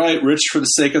 All right. Rich, for the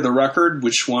sake of the record,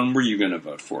 which one were you going to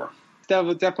vote for?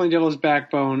 Definitely Devil's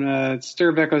Backbone. Stir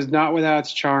of Echoes not without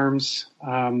its charms.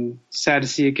 Sad to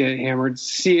see it get hammered.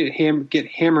 Get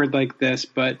hammered like this,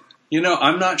 but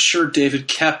I'm not sure David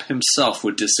Koepp himself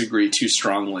would disagree too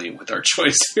strongly with our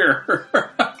choice here.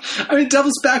 I mean,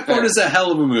 Devil's Backbone is a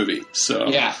hell of a movie. So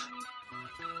yeah.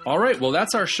 All right, well,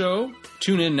 that's our show.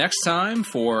 Tune in next time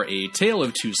for A Tale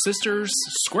of Two Sisters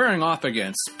squaring off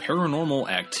against Paranormal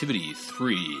Activity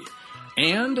 3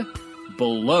 and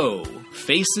Below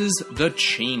Faces the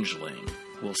Changeling.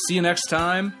 We'll see you next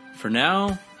time. For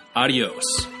now,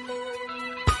 adios.